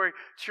give glory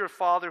to your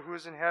Father who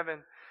is in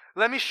heaven.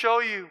 Let me show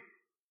you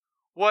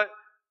what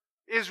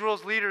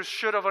Israel's leaders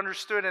should have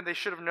understood and they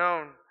should have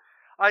known.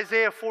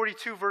 Isaiah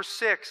 42 verse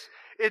 6,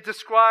 it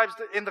describes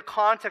in the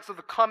context of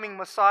the coming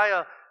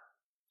Messiah,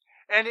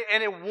 and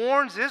it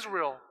warns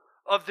Israel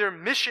of their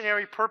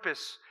missionary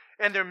purpose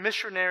and their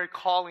missionary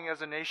calling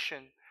as a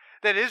nation.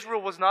 That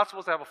Israel was not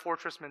supposed to have a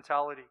fortress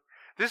mentality.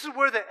 This is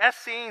where the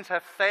Essenes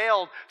have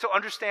failed to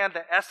understand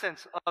the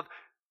essence of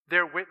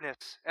their witness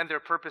and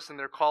their purpose and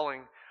their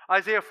calling.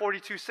 Isaiah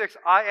 42:6,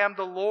 I am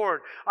the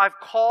Lord. I've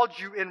called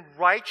you in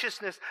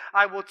righteousness.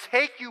 I will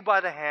take you by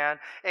the hand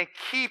and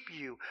keep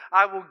you.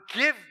 I will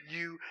give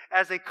you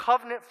as a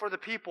covenant for the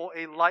people,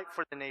 a light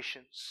for the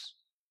nations.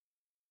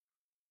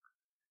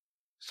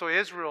 So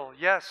Israel,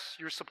 yes,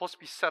 you're supposed to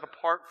be set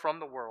apart from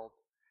the world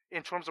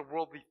in terms of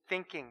worldly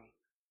thinking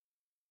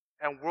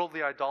and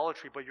worldly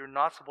idolatry, but you're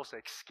not supposed to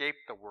escape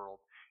the world.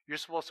 You're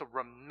supposed to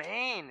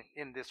remain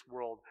in this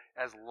world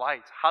as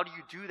light. How do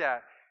you do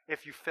that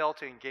if you fail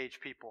to engage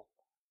people?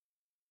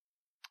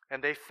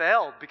 And they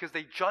failed because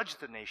they judged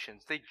the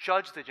nations. They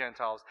judged the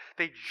Gentiles.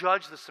 They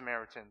judged the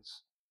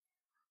Samaritans.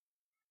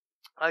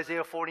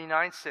 Isaiah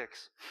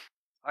 49:6.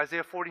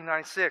 Isaiah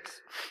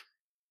 49:6.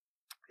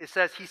 It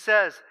says, he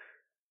says,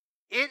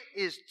 "It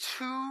is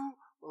too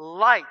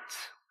light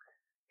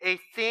a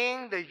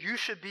thing that you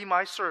should be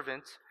my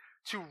servant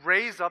to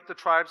raise up the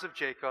tribes of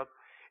Jacob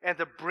and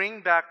to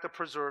bring back the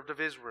preserved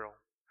of Israel.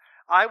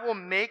 I will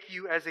make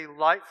you as a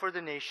light for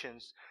the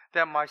nations,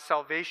 that my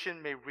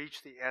salvation may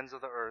reach the ends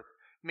of the earth."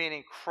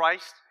 Meaning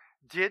Christ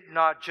did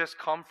not just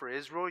come for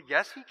Israel.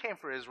 Yes, he came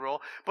for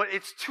Israel, but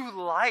it's too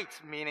light,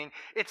 meaning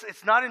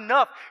it's not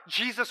enough.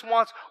 Jesus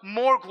wants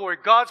more glory.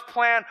 God's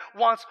plan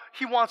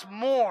he wants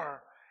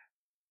more.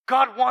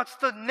 God wants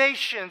the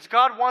nations.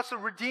 God wants to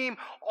redeem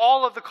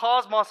all of the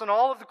cosmos and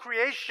all of the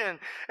creation.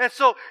 And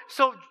so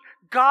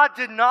God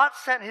did not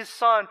send his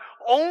son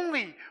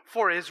only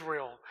for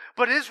Israel,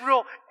 but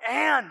Israel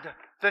and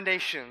the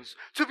nations,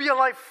 to be a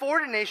light for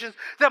the nations,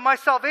 that my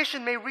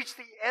salvation may reach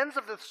the ends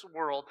of this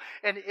world.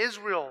 And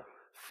Israel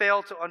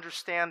failed to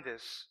understand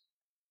this.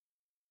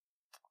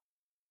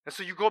 And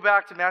so you go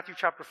back to Matthew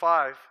chapter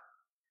 5,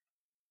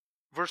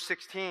 verse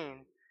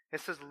 16.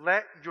 It says,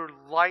 "Let your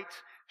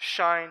light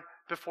shine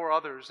before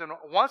others." And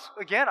once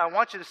again, I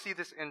want you to see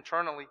this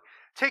internally.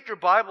 Take your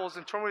Bibles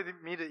and turn with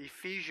me to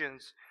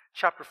Ephesians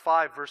chapter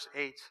 5, verse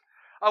 8.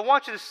 I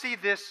want you to see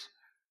this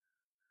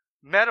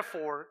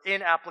metaphor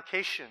in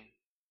application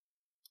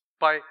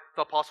by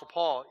the Apostle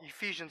Paul.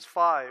 Ephesians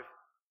 5,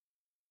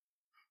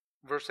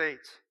 verse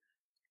 8.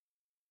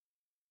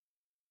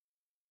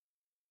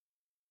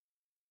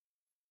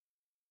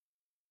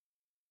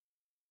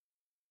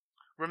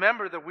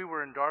 "Remember that we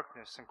were in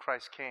darkness and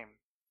Christ came."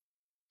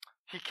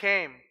 He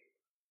came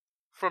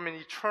from an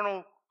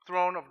eternal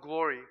throne of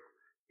glory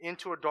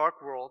into a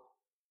dark world.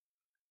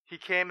 He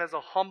came as a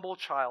humble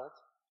child.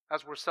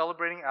 As we're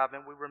celebrating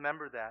Advent, we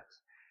remember that.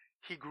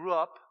 He grew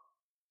up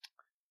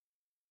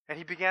and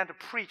he began to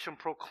preach and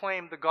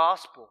proclaim the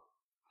gospel.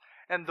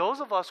 And those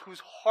of us whose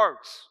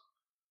hearts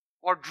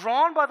are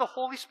drawn by the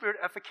Holy Spirit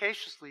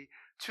efficaciously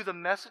to the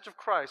message of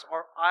Christ,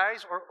 our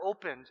eyes are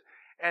opened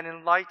and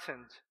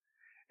enlightened.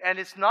 And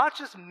it's not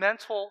just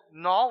mental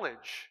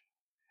knowledge.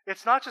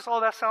 It's not just,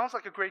 oh, that sounds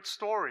like a great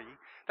story.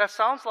 That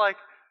sounds like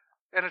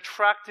an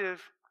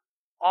attractive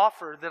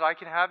offer that I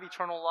can have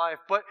eternal life.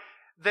 But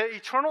the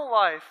eternal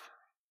life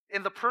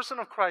in the person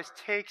of Christ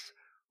takes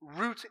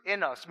root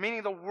in us,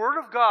 meaning the Word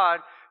of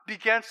God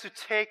begins to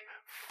take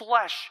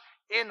flesh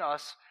in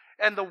us,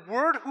 and the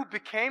Word who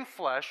became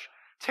flesh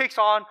takes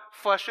on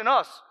flesh in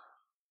us.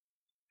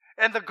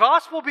 And the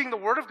gospel, being the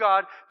Word of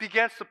God,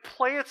 begins to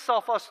play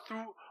itself us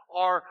through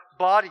our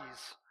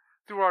bodies,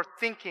 through our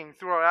thinking,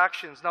 through our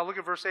actions. Now look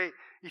at verse 8,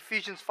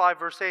 Ephesians 5,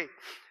 verse 8.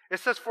 It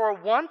says, "For a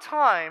one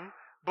time,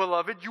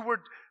 beloved, you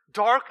were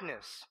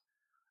darkness."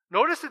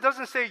 Notice it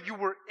doesn't say you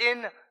were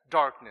in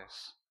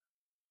darkness.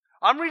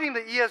 I'm reading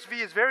the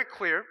ESV, it's very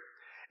clear.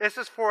 It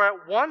says, "For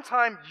at one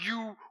time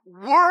you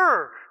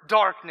were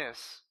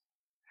darkness."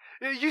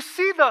 You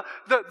see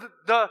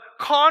the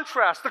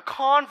contrast, the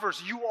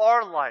converse. You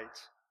are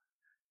light.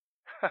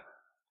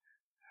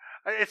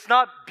 It's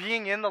not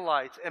being in the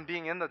light and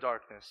being in the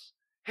darkness.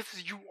 It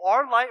says you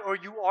are light or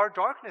you are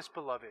darkness,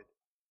 beloved.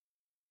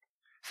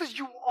 It says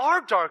you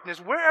are darkness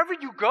wherever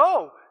you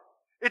go.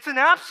 It's an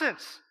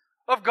absence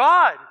of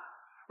God.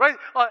 Right?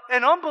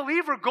 An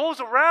unbeliever goes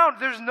around,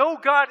 there's no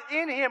God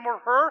in him or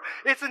her.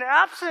 It's an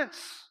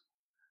absence.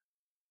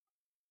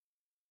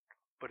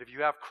 But if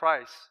you have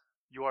Christ,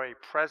 you are a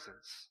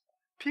presence.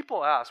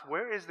 People ask,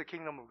 where is the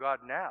kingdom of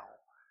God now?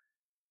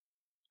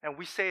 And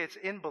we say it's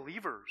in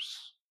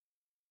believers.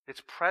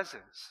 It's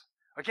presence.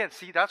 Again,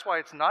 see, that's why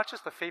it's not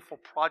just a faithful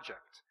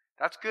project.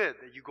 That's good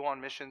that you go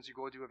on missions, you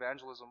go do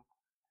evangelism.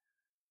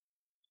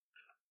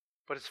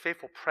 But it's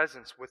faithful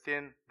presence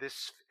within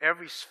this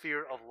every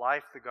sphere of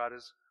life that God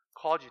has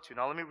called you to.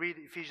 Now let me read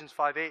Ephesians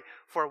 5:8.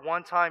 "For at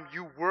one time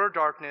you were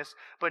darkness,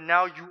 but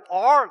now you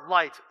are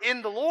light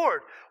in the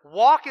Lord.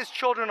 Walk as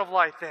children of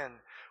light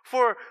then.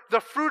 For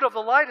the fruit of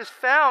the light is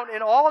found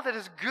in all that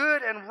is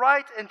good and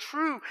right and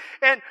true.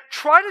 And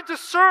try to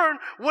discern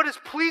what is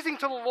pleasing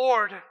to the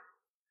Lord.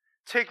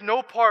 Take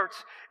no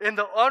part in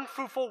the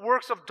unfruitful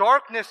works of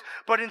darkness,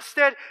 but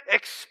instead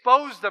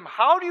expose them."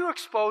 How do you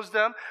expose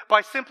them?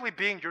 By simply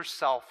being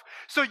yourself.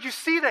 So you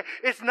see that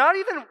it's not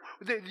even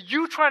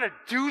you trying to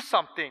do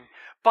something.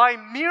 By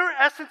mere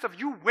essence of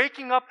you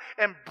waking up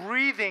and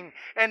breathing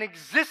and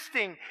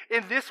existing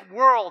in this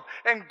world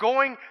and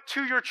going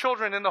to your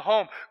children in the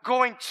home,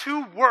 going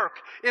to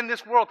work in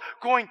this world,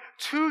 going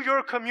to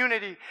your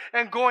community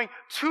and going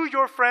to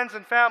your friends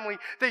and family,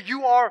 that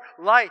you are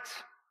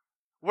light.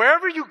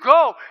 Wherever you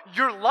go,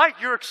 you're light.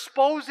 You're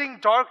exposing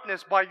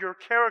darkness by your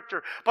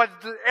character, by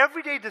the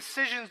everyday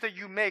decisions that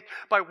you make,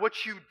 by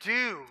what you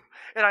do.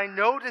 And I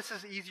know this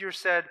is easier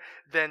said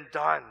than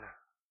done.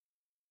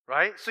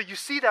 Right? So you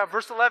see that,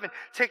 verse 11,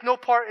 take no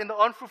part in the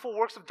unfruitful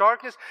works of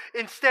darkness,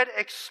 instead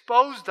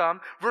expose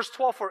them. Verse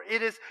 12, for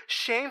it is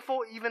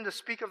shameful even to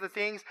speak of the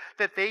things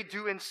that they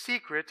do in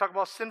secret. Talk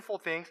about sinful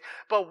things.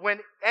 But when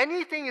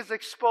anything is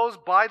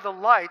exposed by the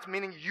light,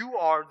 meaning you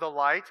are the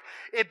light,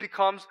 it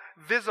becomes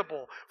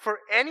visible. For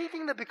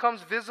anything that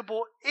becomes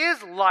visible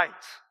is light.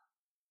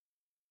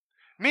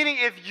 Meaning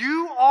if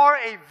you are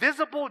a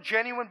visible,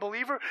 genuine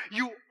believer,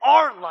 you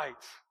are light.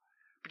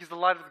 Because the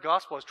light of the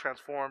gospel has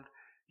transformed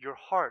your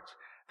heart.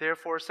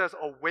 Therefore it says,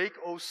 awake,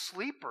 O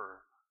sleeper.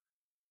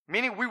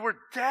 Meaning we were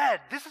dead.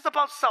 This is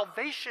about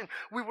salvation.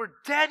 We were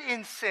dead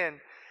in sin.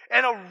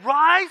 And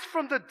arise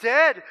from the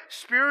dead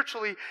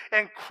spiritually,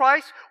 and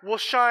Christ will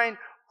shine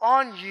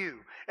on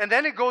you. And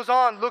then it goes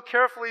on, look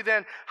carefully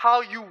then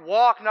how you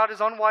walk, not as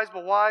unwise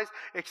but wise,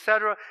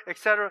 etc.,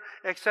 etc.,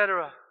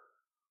 etc.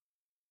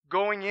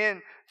 Going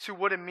in to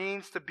what it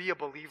means to be a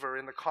believer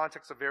in the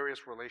context of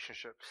various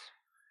relationships.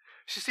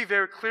 You see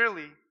very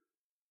clearly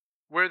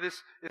where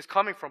this is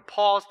coming from.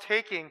 Paul's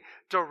taking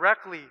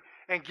directly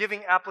and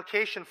giving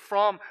application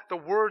from the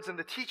words and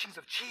the teachings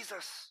of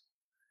Jesus.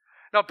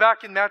 Now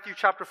back in Matthew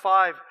chapter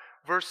 5,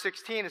 verse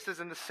 16, it says,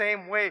 in the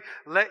same way,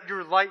 let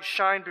your light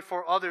shine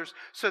before others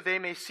so they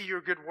may see your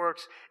good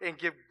works and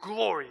give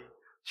glory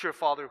to your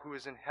Father who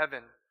is in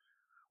heaven.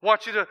 I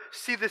want you to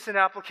see this in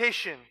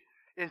application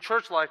in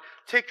church life.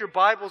 Take your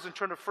Bibles and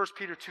turn to 1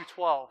 Peter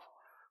 2:12.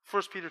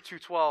 1 Peter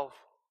 2:12.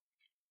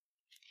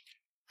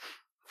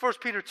 1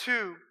 Peter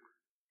 2,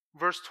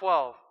 verse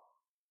 12.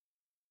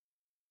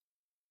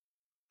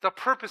 The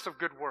purpose of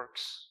good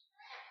works.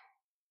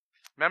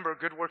 Remember,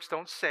 good works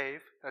don't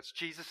save. That's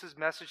Jesus'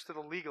 message to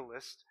the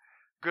legalist.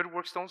 Good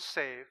works don't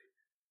save.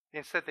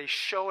 Instead, they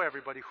show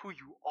everybody who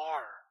you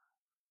are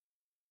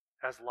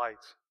as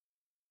light.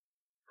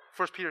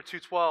 1 Peter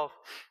 2:12.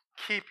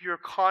 Keep your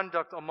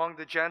conduct among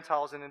the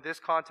Gentiles. And in this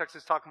context,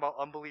 it's talking about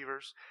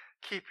unbelievers.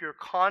 Keep your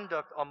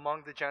conduct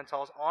among the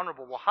Gentiles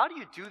honorable. Well, how do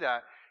you do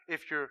that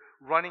if you're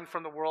running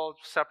from the world,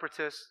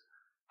 separatist?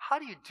 How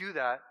do you do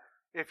that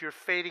if you're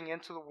fading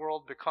into the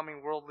world,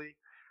 becoming worldly?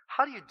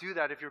 How do you do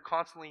that if you're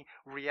constantly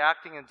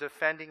reacting and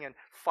defending and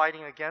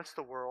fighting against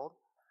the world?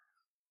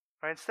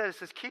 Right? Instead, it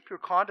says, keep your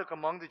conduct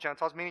among the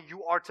Gentiles, meaning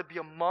you are to be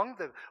among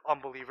the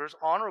unbelievers,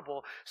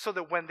 honorable, so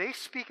that when they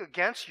speak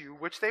against you,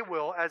 which they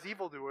will, as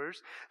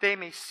evildoers, they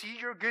may see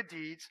your good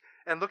deeds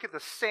and look at the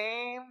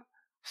same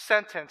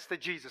sentence that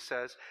Jesus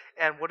says.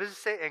 And what does it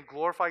say? And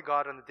glorify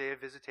God on the day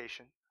of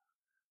visitation.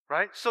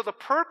 Right? So the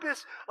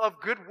purpose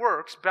of good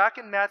works, back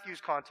in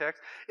Matthew's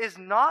context, is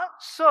not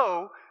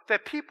so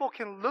that people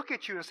can look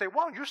at you and say,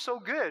 wow, you're so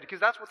good, because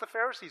that's what the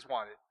Pharisees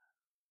wanted.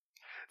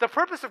 The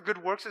purpose of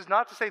good works is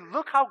not to say,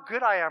 look how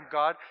good I am,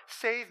 God,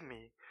 save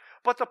me.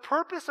 But the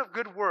purpose of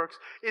good works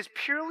is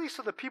purely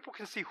so that people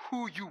can see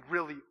who you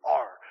really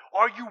are.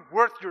 Are you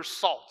worth your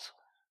salt?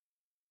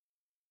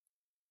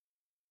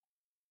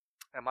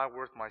 Am I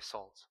worth my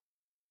salt?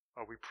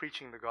 Are we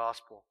preaching the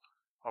gospel?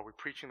 Are we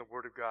preaching the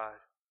word of God?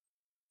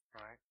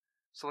 Right?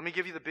 So let me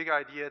give you the big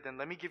idea, then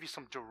let me give you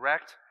some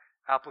direct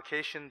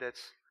application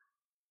that's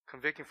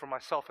convicting for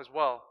myself as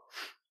well.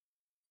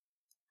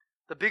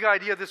 The big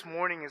idea this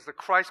morning is that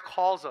Christ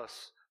calls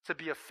us to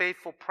be a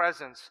faithful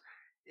presence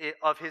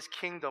of His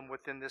kingdom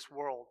within this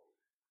world.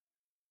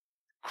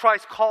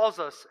 Christ calls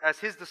us as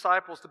His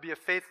disciples to be a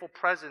faithful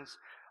presence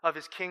of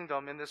His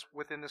kingdom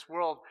within this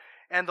world.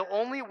 And the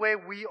only way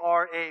we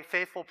are a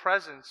faithful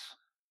presence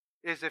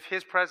is if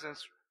His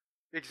presence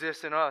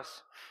exists in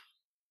us.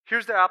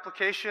 Here's the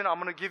application.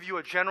 I'm going to give you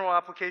a general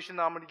application,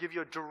 then I'm going to give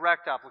you a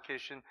direct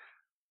application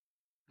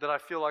that I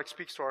feel like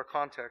speaks to our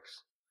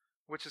context,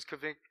 which is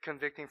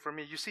convicting for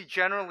me. You see,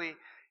 generally,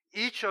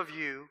 each of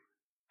you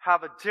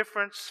have a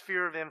different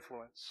sphere of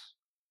influence.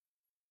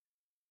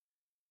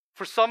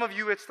 For some of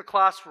you, it's the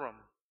classroom.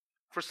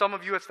 For some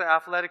of you, it's the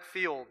athletic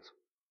field.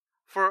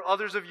 For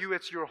others of you,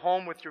 it's your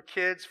home with your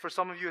kids. For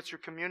some of you, it's your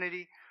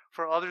community.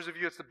 For others of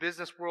you, it's the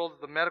business world,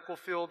 the medical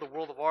field, the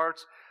world of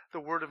arts, the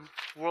world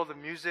of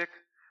music.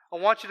 I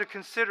want you to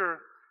consider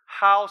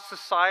how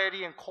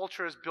society and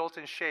culture is built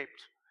and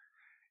shaped.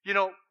 You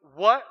know,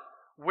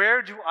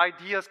 where do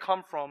ideas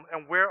come from,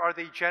 and where are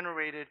they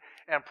generated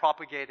and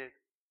propagated?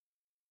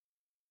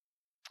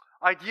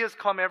 Ideas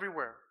come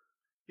everywhere.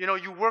 You know,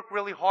 you work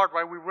really hard,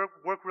 right? We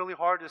work really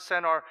hard to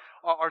send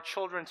our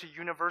children to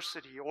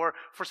university. Or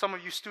for some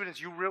of you students,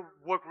 you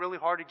work really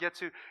hard to get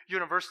to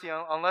university.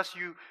 Unless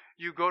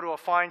you go to a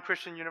fine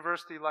Christian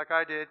university like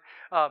I did,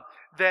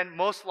 then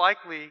most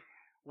likely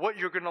what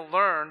you're going to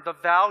learn, the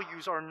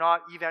values are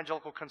not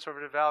evangelical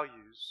conservative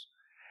values.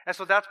 And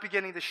so that's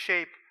beginning to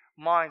shape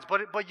minds.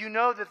 But you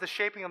know that the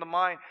shaping of the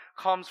mind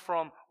comes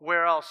from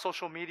where else?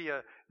 Social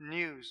media,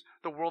 news,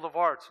 the world of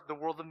arts, the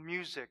world of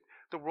music,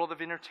 the world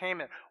of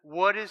entertainment.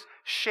 What is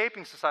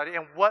shaping society,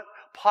 and what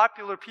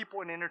popular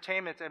people in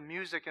entertainment and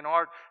music and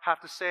art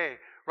have to say?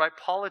 right?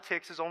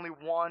 Politics is only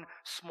one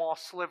small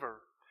sliver.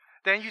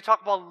 Then you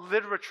talk about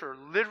literature.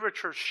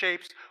 Literature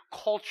shapes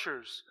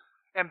cultures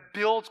and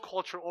builds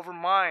culture over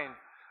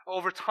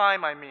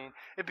time, I mean.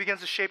 It begins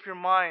to shape your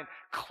mind.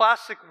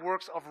 Classic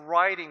works of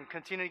writing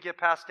continue to get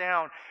passed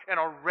down and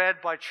are read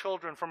by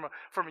children from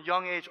a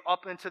young age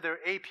up into their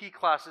AP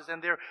classes,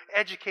 and they're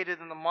educated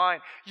in the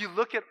mind. You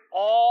look at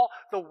all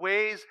the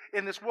ways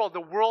in this world.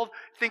 The world,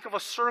 think of a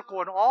circle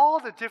and all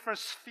the different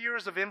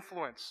spheres of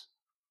influence.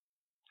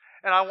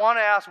 And I want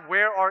to ask,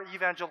 where are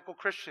evangelical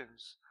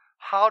Christians?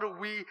 How do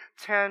we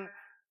tend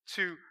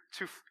to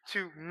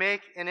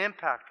make an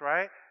impact,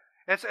 right?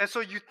 And so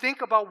you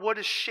think about what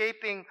is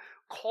shaping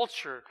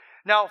culture.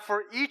 Now,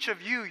 for each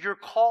of you, you're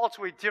called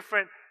to a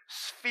different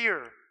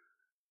sphere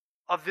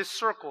of this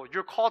circle.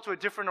 You're called to a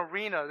different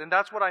arena, and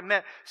that's what I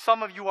meant.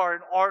 Some of you are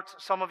in art.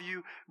 Some of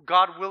you,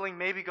 God willing,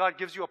 maybe God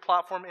gives you a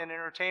platform in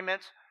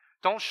entertainment.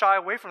 Don't shy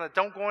away from that.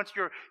 Don't go into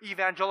your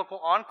evangelical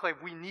enclave.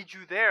 We need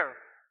you there,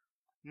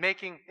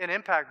 making an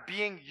impact,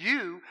 being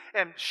you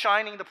and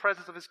shining the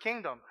presence of His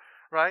kingdom,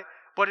 right?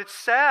 But it's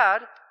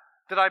sad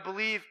that I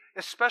believe,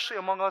 especially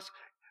among us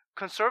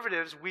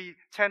conservatives, we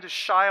tend to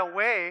shy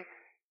away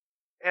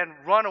and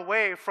run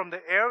away from the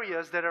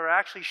areas that are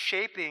actually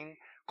shaping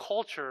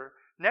culture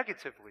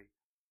negatively,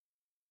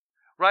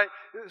 right?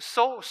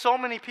 So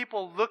many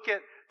people look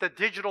at the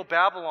digital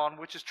Babylon,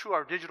 which is true,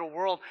 our digital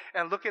world,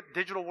 and look at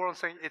digital world and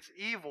saying it's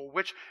evil,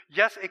 which,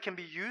 yes, it can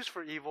be used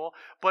for evil,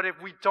 but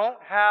if we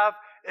don't have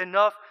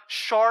enough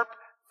sharp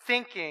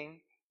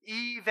thinking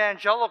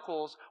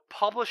evangelicals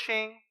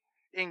publishing,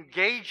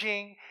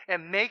 engaging,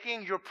 and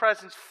making your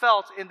presence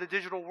felt in the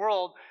digital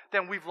world,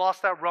 then we've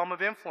lost that realm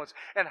of influence.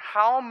 And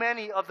how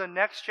many of the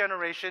next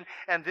generation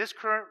and this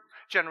current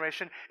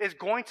generation is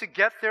going to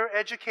get their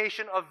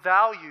education of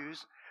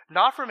values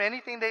not from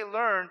anything they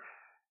learn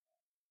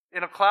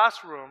in a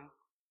classroom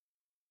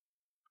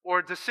or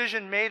a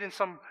decision made in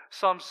some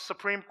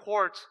Supreme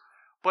Courts,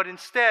 but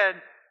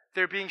instead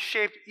they're being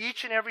shaped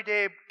each and every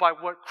day by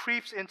what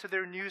creeps into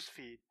their news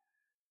feed.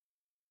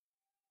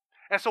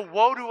 And so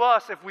woe to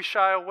us if we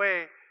shy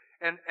away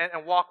and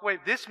walk away.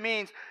 This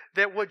means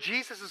that what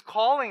Jesus is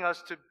calling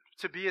us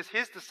to be as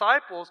His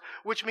disciples,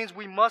 which means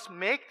we must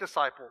make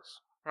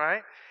disciples,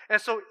 right?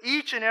 And so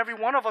each and every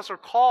one of us are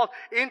called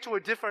into a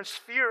different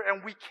sphere,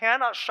 and we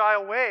cannot shy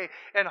away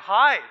and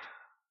hide.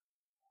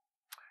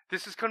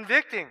 This is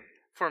convicting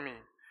for me.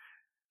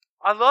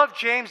 I love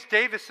James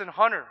Davison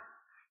Hunter.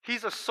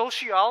 He's a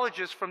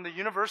sociologist from the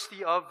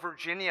University of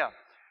Virginia.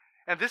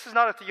 And this is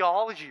not a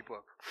theology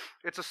book.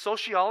 It's a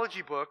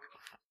sociology book.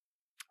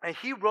 And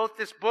he wrote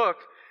this book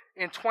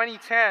in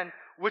 2010,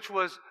 which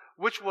was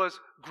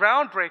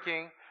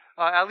groundbreaking,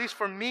 at least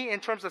for me, in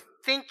terms of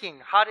thinking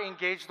how to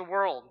engage the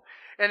world.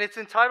 And it's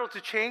entitled "To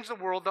Change the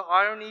World, the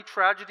Irony,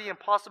 Tragedy, and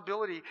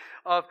Possibility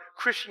of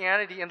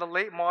Christianity in the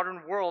Late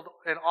Modern World,"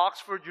 an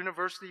Oxford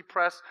University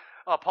Press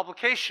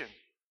publication.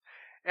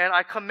 And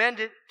I commend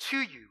it to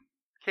you.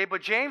 Okay,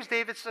 but James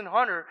Davison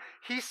Hunter,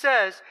 he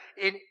says,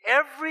 in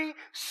every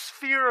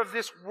sphere of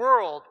this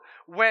world,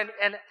 when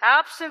an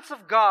absence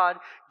of God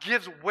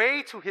gives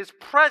way to His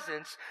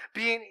presence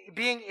being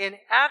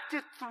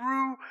enacted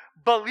through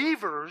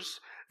believers,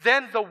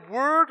 then the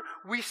word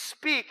we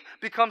speak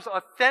becomes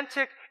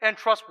authentic and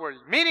trustworthy.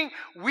 Meaning,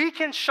 we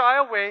can shy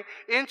away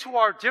into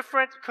our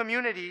different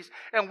communities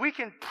and we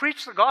can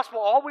preach the gospel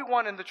all we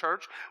want in the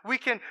church. We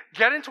can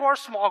get into our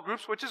small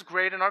groups, which is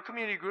great, in our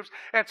community groups,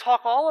 and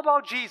talk all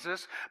about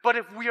Jesus. But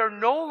if we are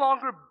no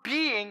longer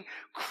being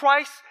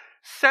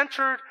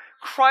Christ-centered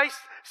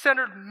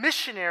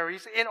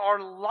missionaries in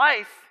our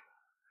life,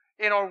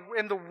 in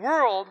the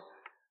world,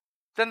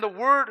 then the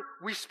word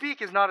we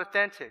speak is not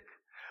authentic.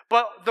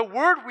 But the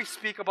word we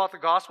speak about the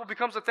gospel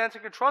becomes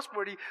authentic and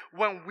trustworthy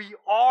when we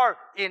are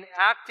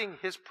enacting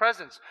His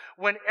presence.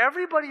 When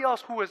everybody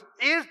else who is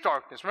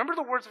darkness, remember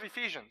the words of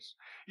Ephesians.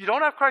 You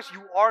don't have Christ,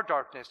 you are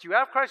darkness. You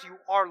have Christ, you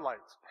are light.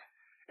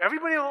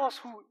 Everybody else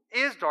who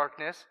is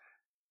darkness,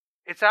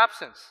 it's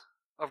absence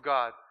of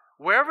God.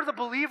 Wherever the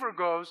believer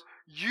goes,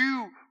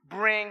 you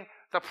bring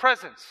the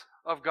presence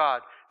of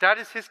God. That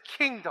is His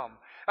kingdom.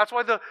 That's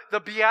why the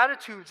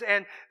Beatitudes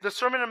and the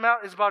Sermon on the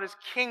Mount is about His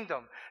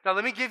kingdom. Now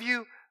let me give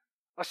you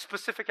a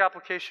specific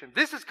application.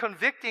 This is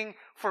convicting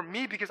for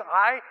me because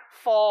I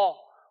fall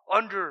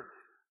under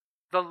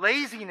the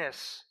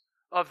laziness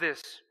of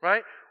this,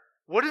 right?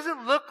 What does it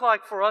look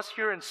like for us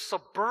here in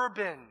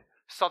suburban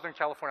Southern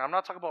California? I'm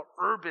not talking about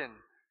urban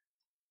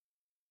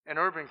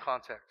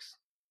context.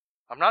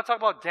 I'm not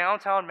talking about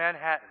downtown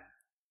Manhattan.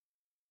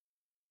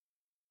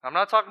 I'm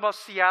not talking about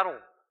Seattle,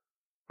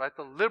 right?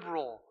 The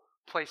liberal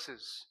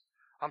places.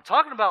 I'm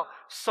talking about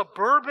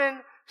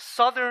suburban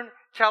Southern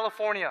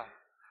California.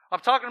 I'm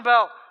talking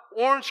about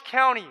Orange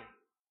County.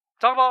 I'm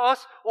talking about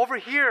us over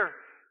here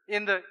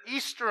in the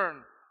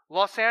eastern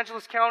Los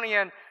Angeles County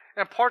and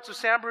parts of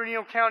San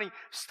Bernardino County,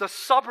 the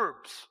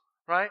suburbs,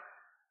 right?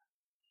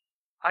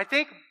 I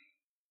think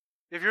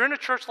if you're in a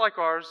church like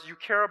ours, you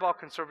care about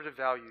conservative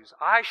values.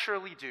 I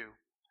surely do.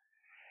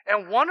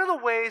 And one of the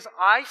ways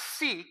I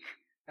seek,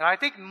 and I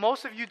think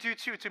most of you do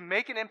too, to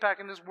make an impact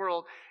in this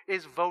world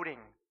is voting.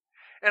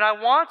 And I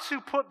want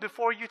to put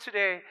before you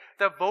today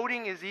that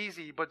voting is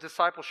easy, but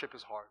discipleship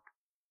is hard.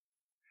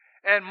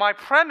 And my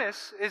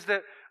premise is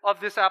that of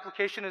this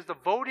application is the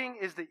voting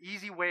is the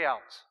easy way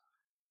out.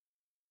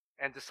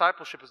 And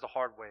discipleship is the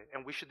hard way.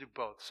 And we should do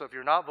both. So if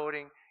you're not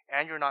voting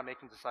and you're not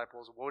making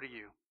disciples, woe to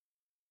you.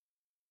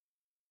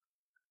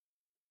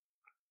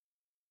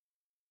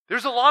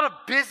 There's a lot of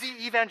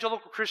busy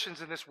evangelical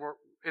Christians in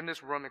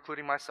this room,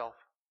 including myself.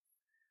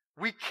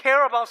 We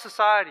care about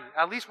society.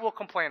 At least we'll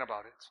complain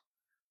about it.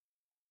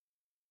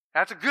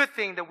 That's a good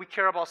thing that we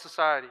care about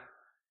society,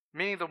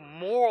 meaning the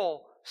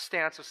moral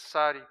stance of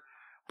society.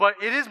 But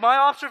it is my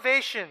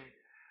observation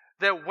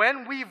that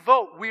when we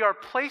vote, we are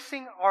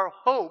placing our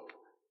hope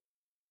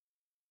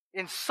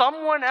in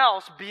someone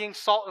else being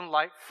salt and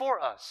light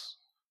for us.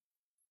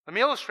 Let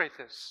me illustrate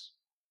this.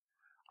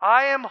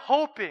 I am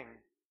hoping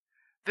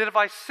that if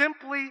I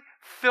simply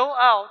fill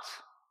out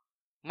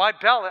my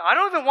ballot, I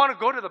don't even want to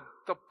go to the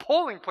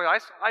polling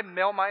place. I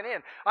mail mine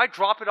in. I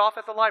drop it off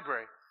at the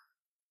library.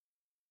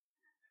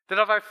 That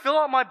if I fill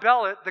out my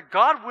ballot, that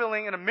God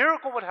willing and a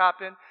miracle would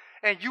happen,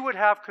 and you would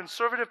have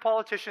conservative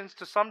politicians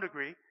to some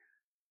degree,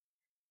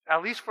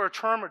 at least for a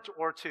term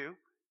or two.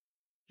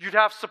 You'd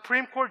have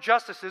Supreme Court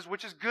justices,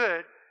 which is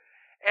good.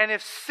 And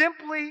if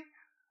simply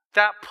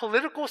that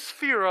political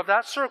sphere of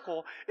that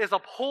circle is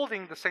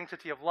upholding the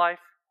sanctity of life,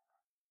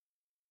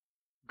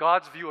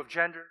 God's view of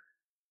gender,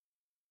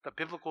 the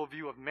biblical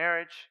view of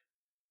marriage,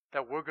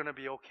 that we're going to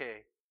be okay,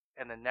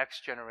 and the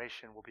next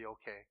generation will be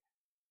okay.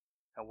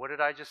 And what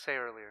did I just say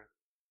earlier?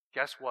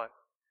 Guess what?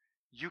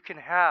 You can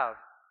have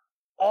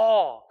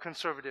all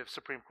conservative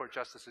Supreme Court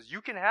justices.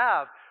 You can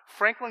have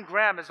Franklin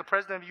Graham as the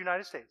President of the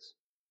United States.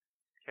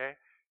 Okay?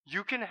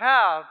 You can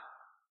have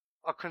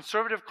a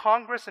conservative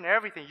Congress and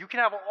everything. You can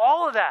have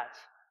all of that.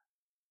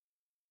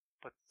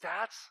 But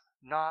that's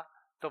not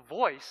the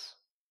voice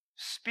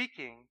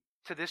speaking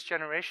to this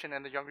generation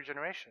and the younger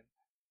generation.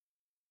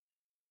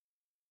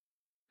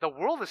 The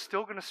world is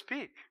still going to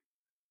speak.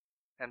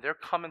 And they're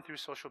coming through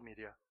social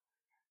media.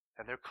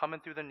 And they're coming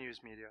through the news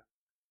media.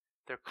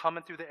 They're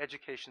coming through the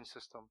education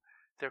system.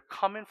 They're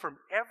coming from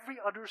every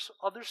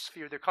other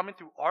sphere. They're coming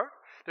through art.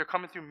 They're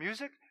coming through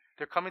music.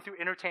 They're coming through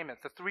entertainment.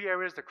 The three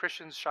areas that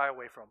Christians shy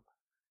away from.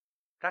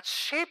 That's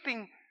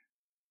shaping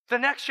the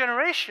next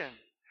generation.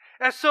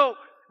 And so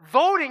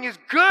voting is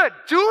good.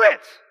 Do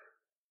it.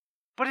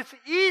 But it's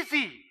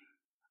easy.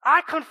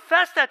 I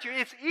confess that to you.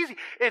 It's easy.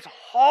 It's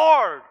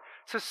hard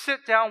to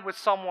sit down with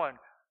someone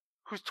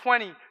who's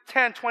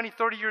 10, 20,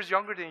 30 years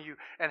younger than you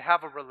and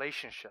have a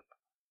relationship.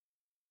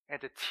 And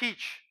to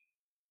teach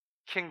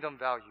kingdom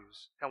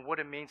values and what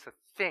it means to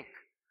think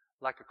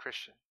like a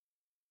Christian.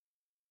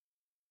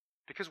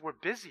 Because we're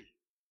busy.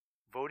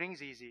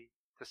 Voting's easy.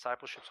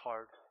 Discipleship's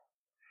hard.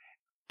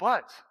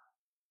 But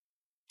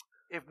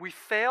if we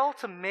fail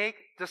to make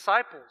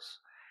disciples,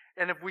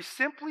 and if we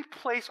simply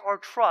place our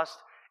trust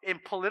in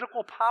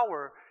political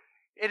power,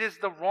 it is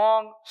the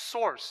wrong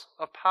source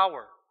of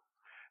power.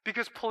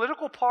 Because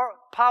political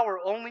power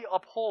only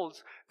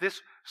upholds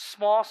this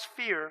small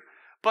sphere,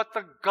 but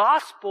the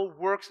gospel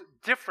works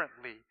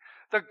differently.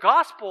 The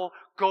gospel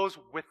goes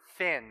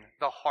within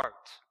the heart.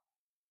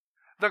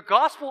 The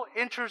gospel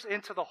enters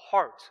into the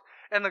heart,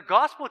 and the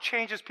gospel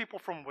changes people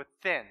from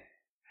within.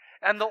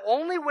 And the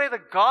only way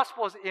the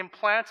gospel is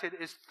implanted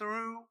is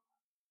through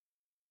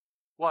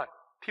what?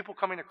 People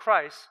coming to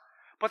Christ.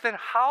 But then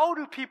how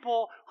do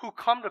people who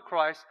come to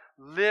Christ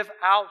live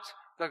out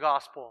the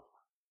gospel?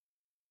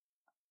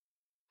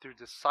 Through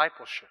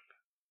discipleship.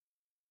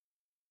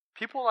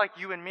 People like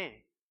you and me,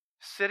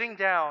 sitting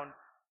down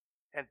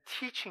and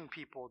teaching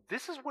people,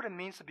 this is what it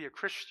means to be a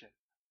Christian.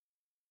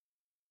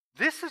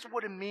 This is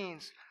what it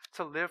means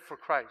to live for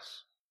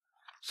Christ.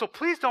 So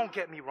please don't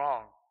get me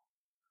wrong.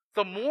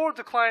 The moral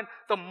decline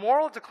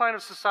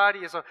of society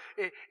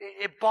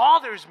it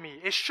bothers me.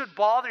 It should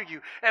bother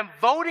you. And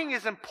voting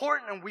is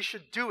important and we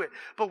should do it.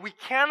 But we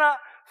cannot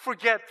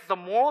forget that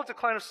the moral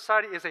decline of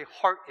society is a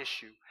heart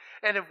issue.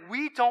 And if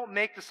we don't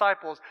make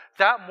disciples,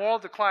 that moral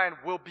decline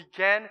will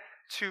begin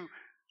to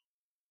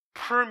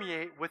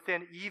permeate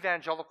within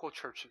evangelical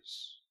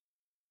churches.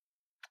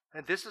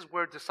 And this is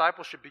where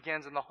discipleship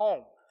begins in the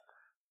home.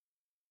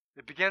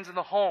 It begins in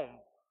the home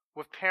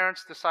with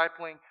parents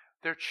discipling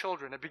their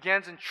children. It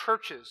begins in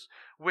churches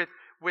with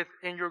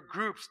in your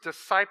groups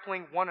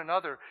discipling one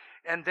another.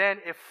 And then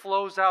it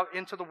flows out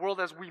into the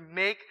world as we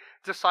make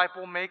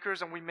disciple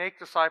makers and we make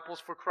disciples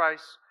for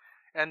Christ.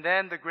 And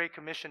then the Great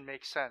Commission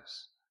makes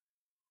sense.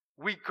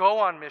 We go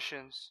on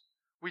missions.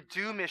 We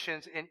do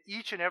missions in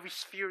each and every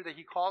sphere that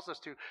He calls us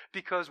to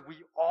because we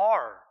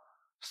are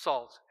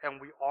salt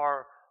and we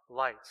are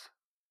light.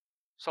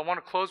 So I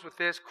want to close with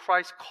this.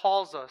 Christ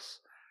calls us,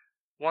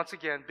 once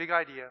again, big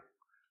idea.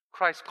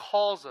 Christ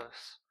calls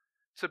us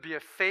to be a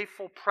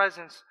faithful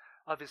presence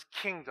of His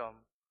kingdom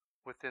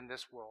within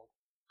this world.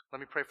 Let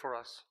me pray for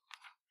us.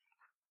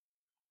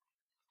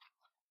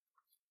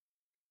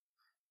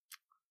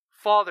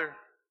 Father,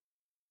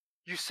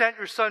 You sent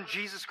Your Son,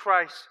 Jesus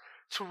Christ,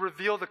 to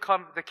reveal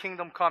the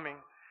kingdom coming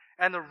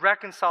and to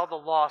reconcile the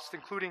lost,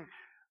 including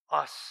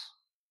us.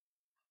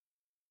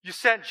 You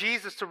sent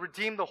Jesus to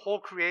redeem the whole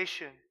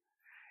creation,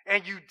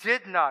 and He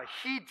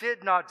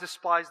did not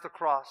despise the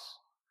cross.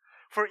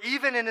 For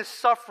even in His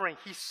suffering,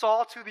 He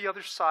saw to the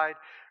other side,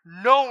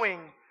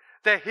 knowing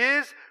that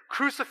His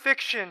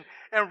crucifixion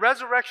and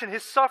resurrection,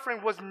 His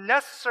suffering was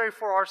necessary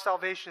for our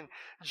salvation.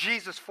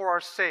 Jesus, for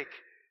our sake,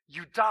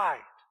 you died.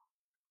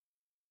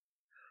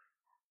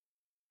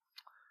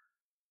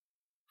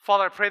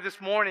 Father, I pray this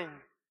morning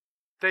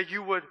that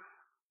you would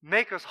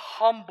make us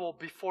humble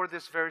before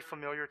this very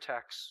familiar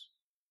text.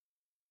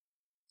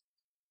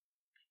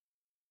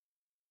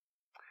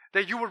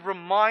 That you would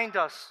remind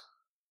us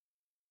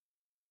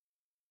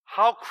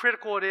how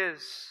critical it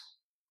is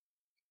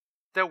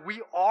that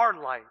we are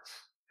light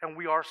and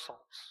we are salt.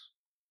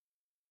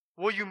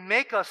 Will you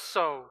make us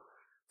so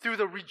through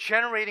the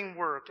regenerating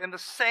work and the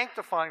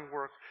sanctifying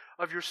work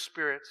of your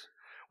Spirit?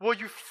 Will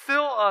you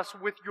fill us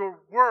with your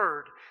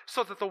word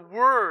so that the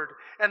word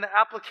and the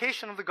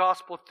application of the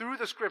gospel through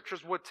the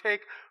scriptures would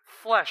take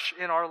flesh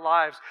in our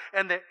lives,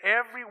 and that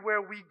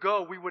everywhere we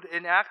go, we would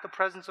enact the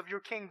presence of your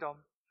kingdom?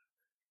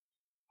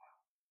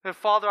 And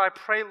Father, I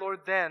pray, Lord,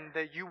 then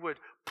that you would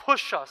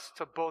push us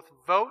to both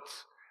vote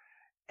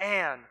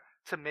and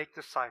to make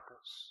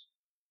disciples.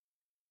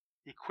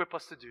 Equip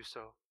us to do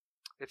so.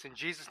 It's in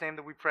Jesus' name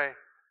that we pray.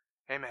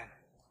 Amen.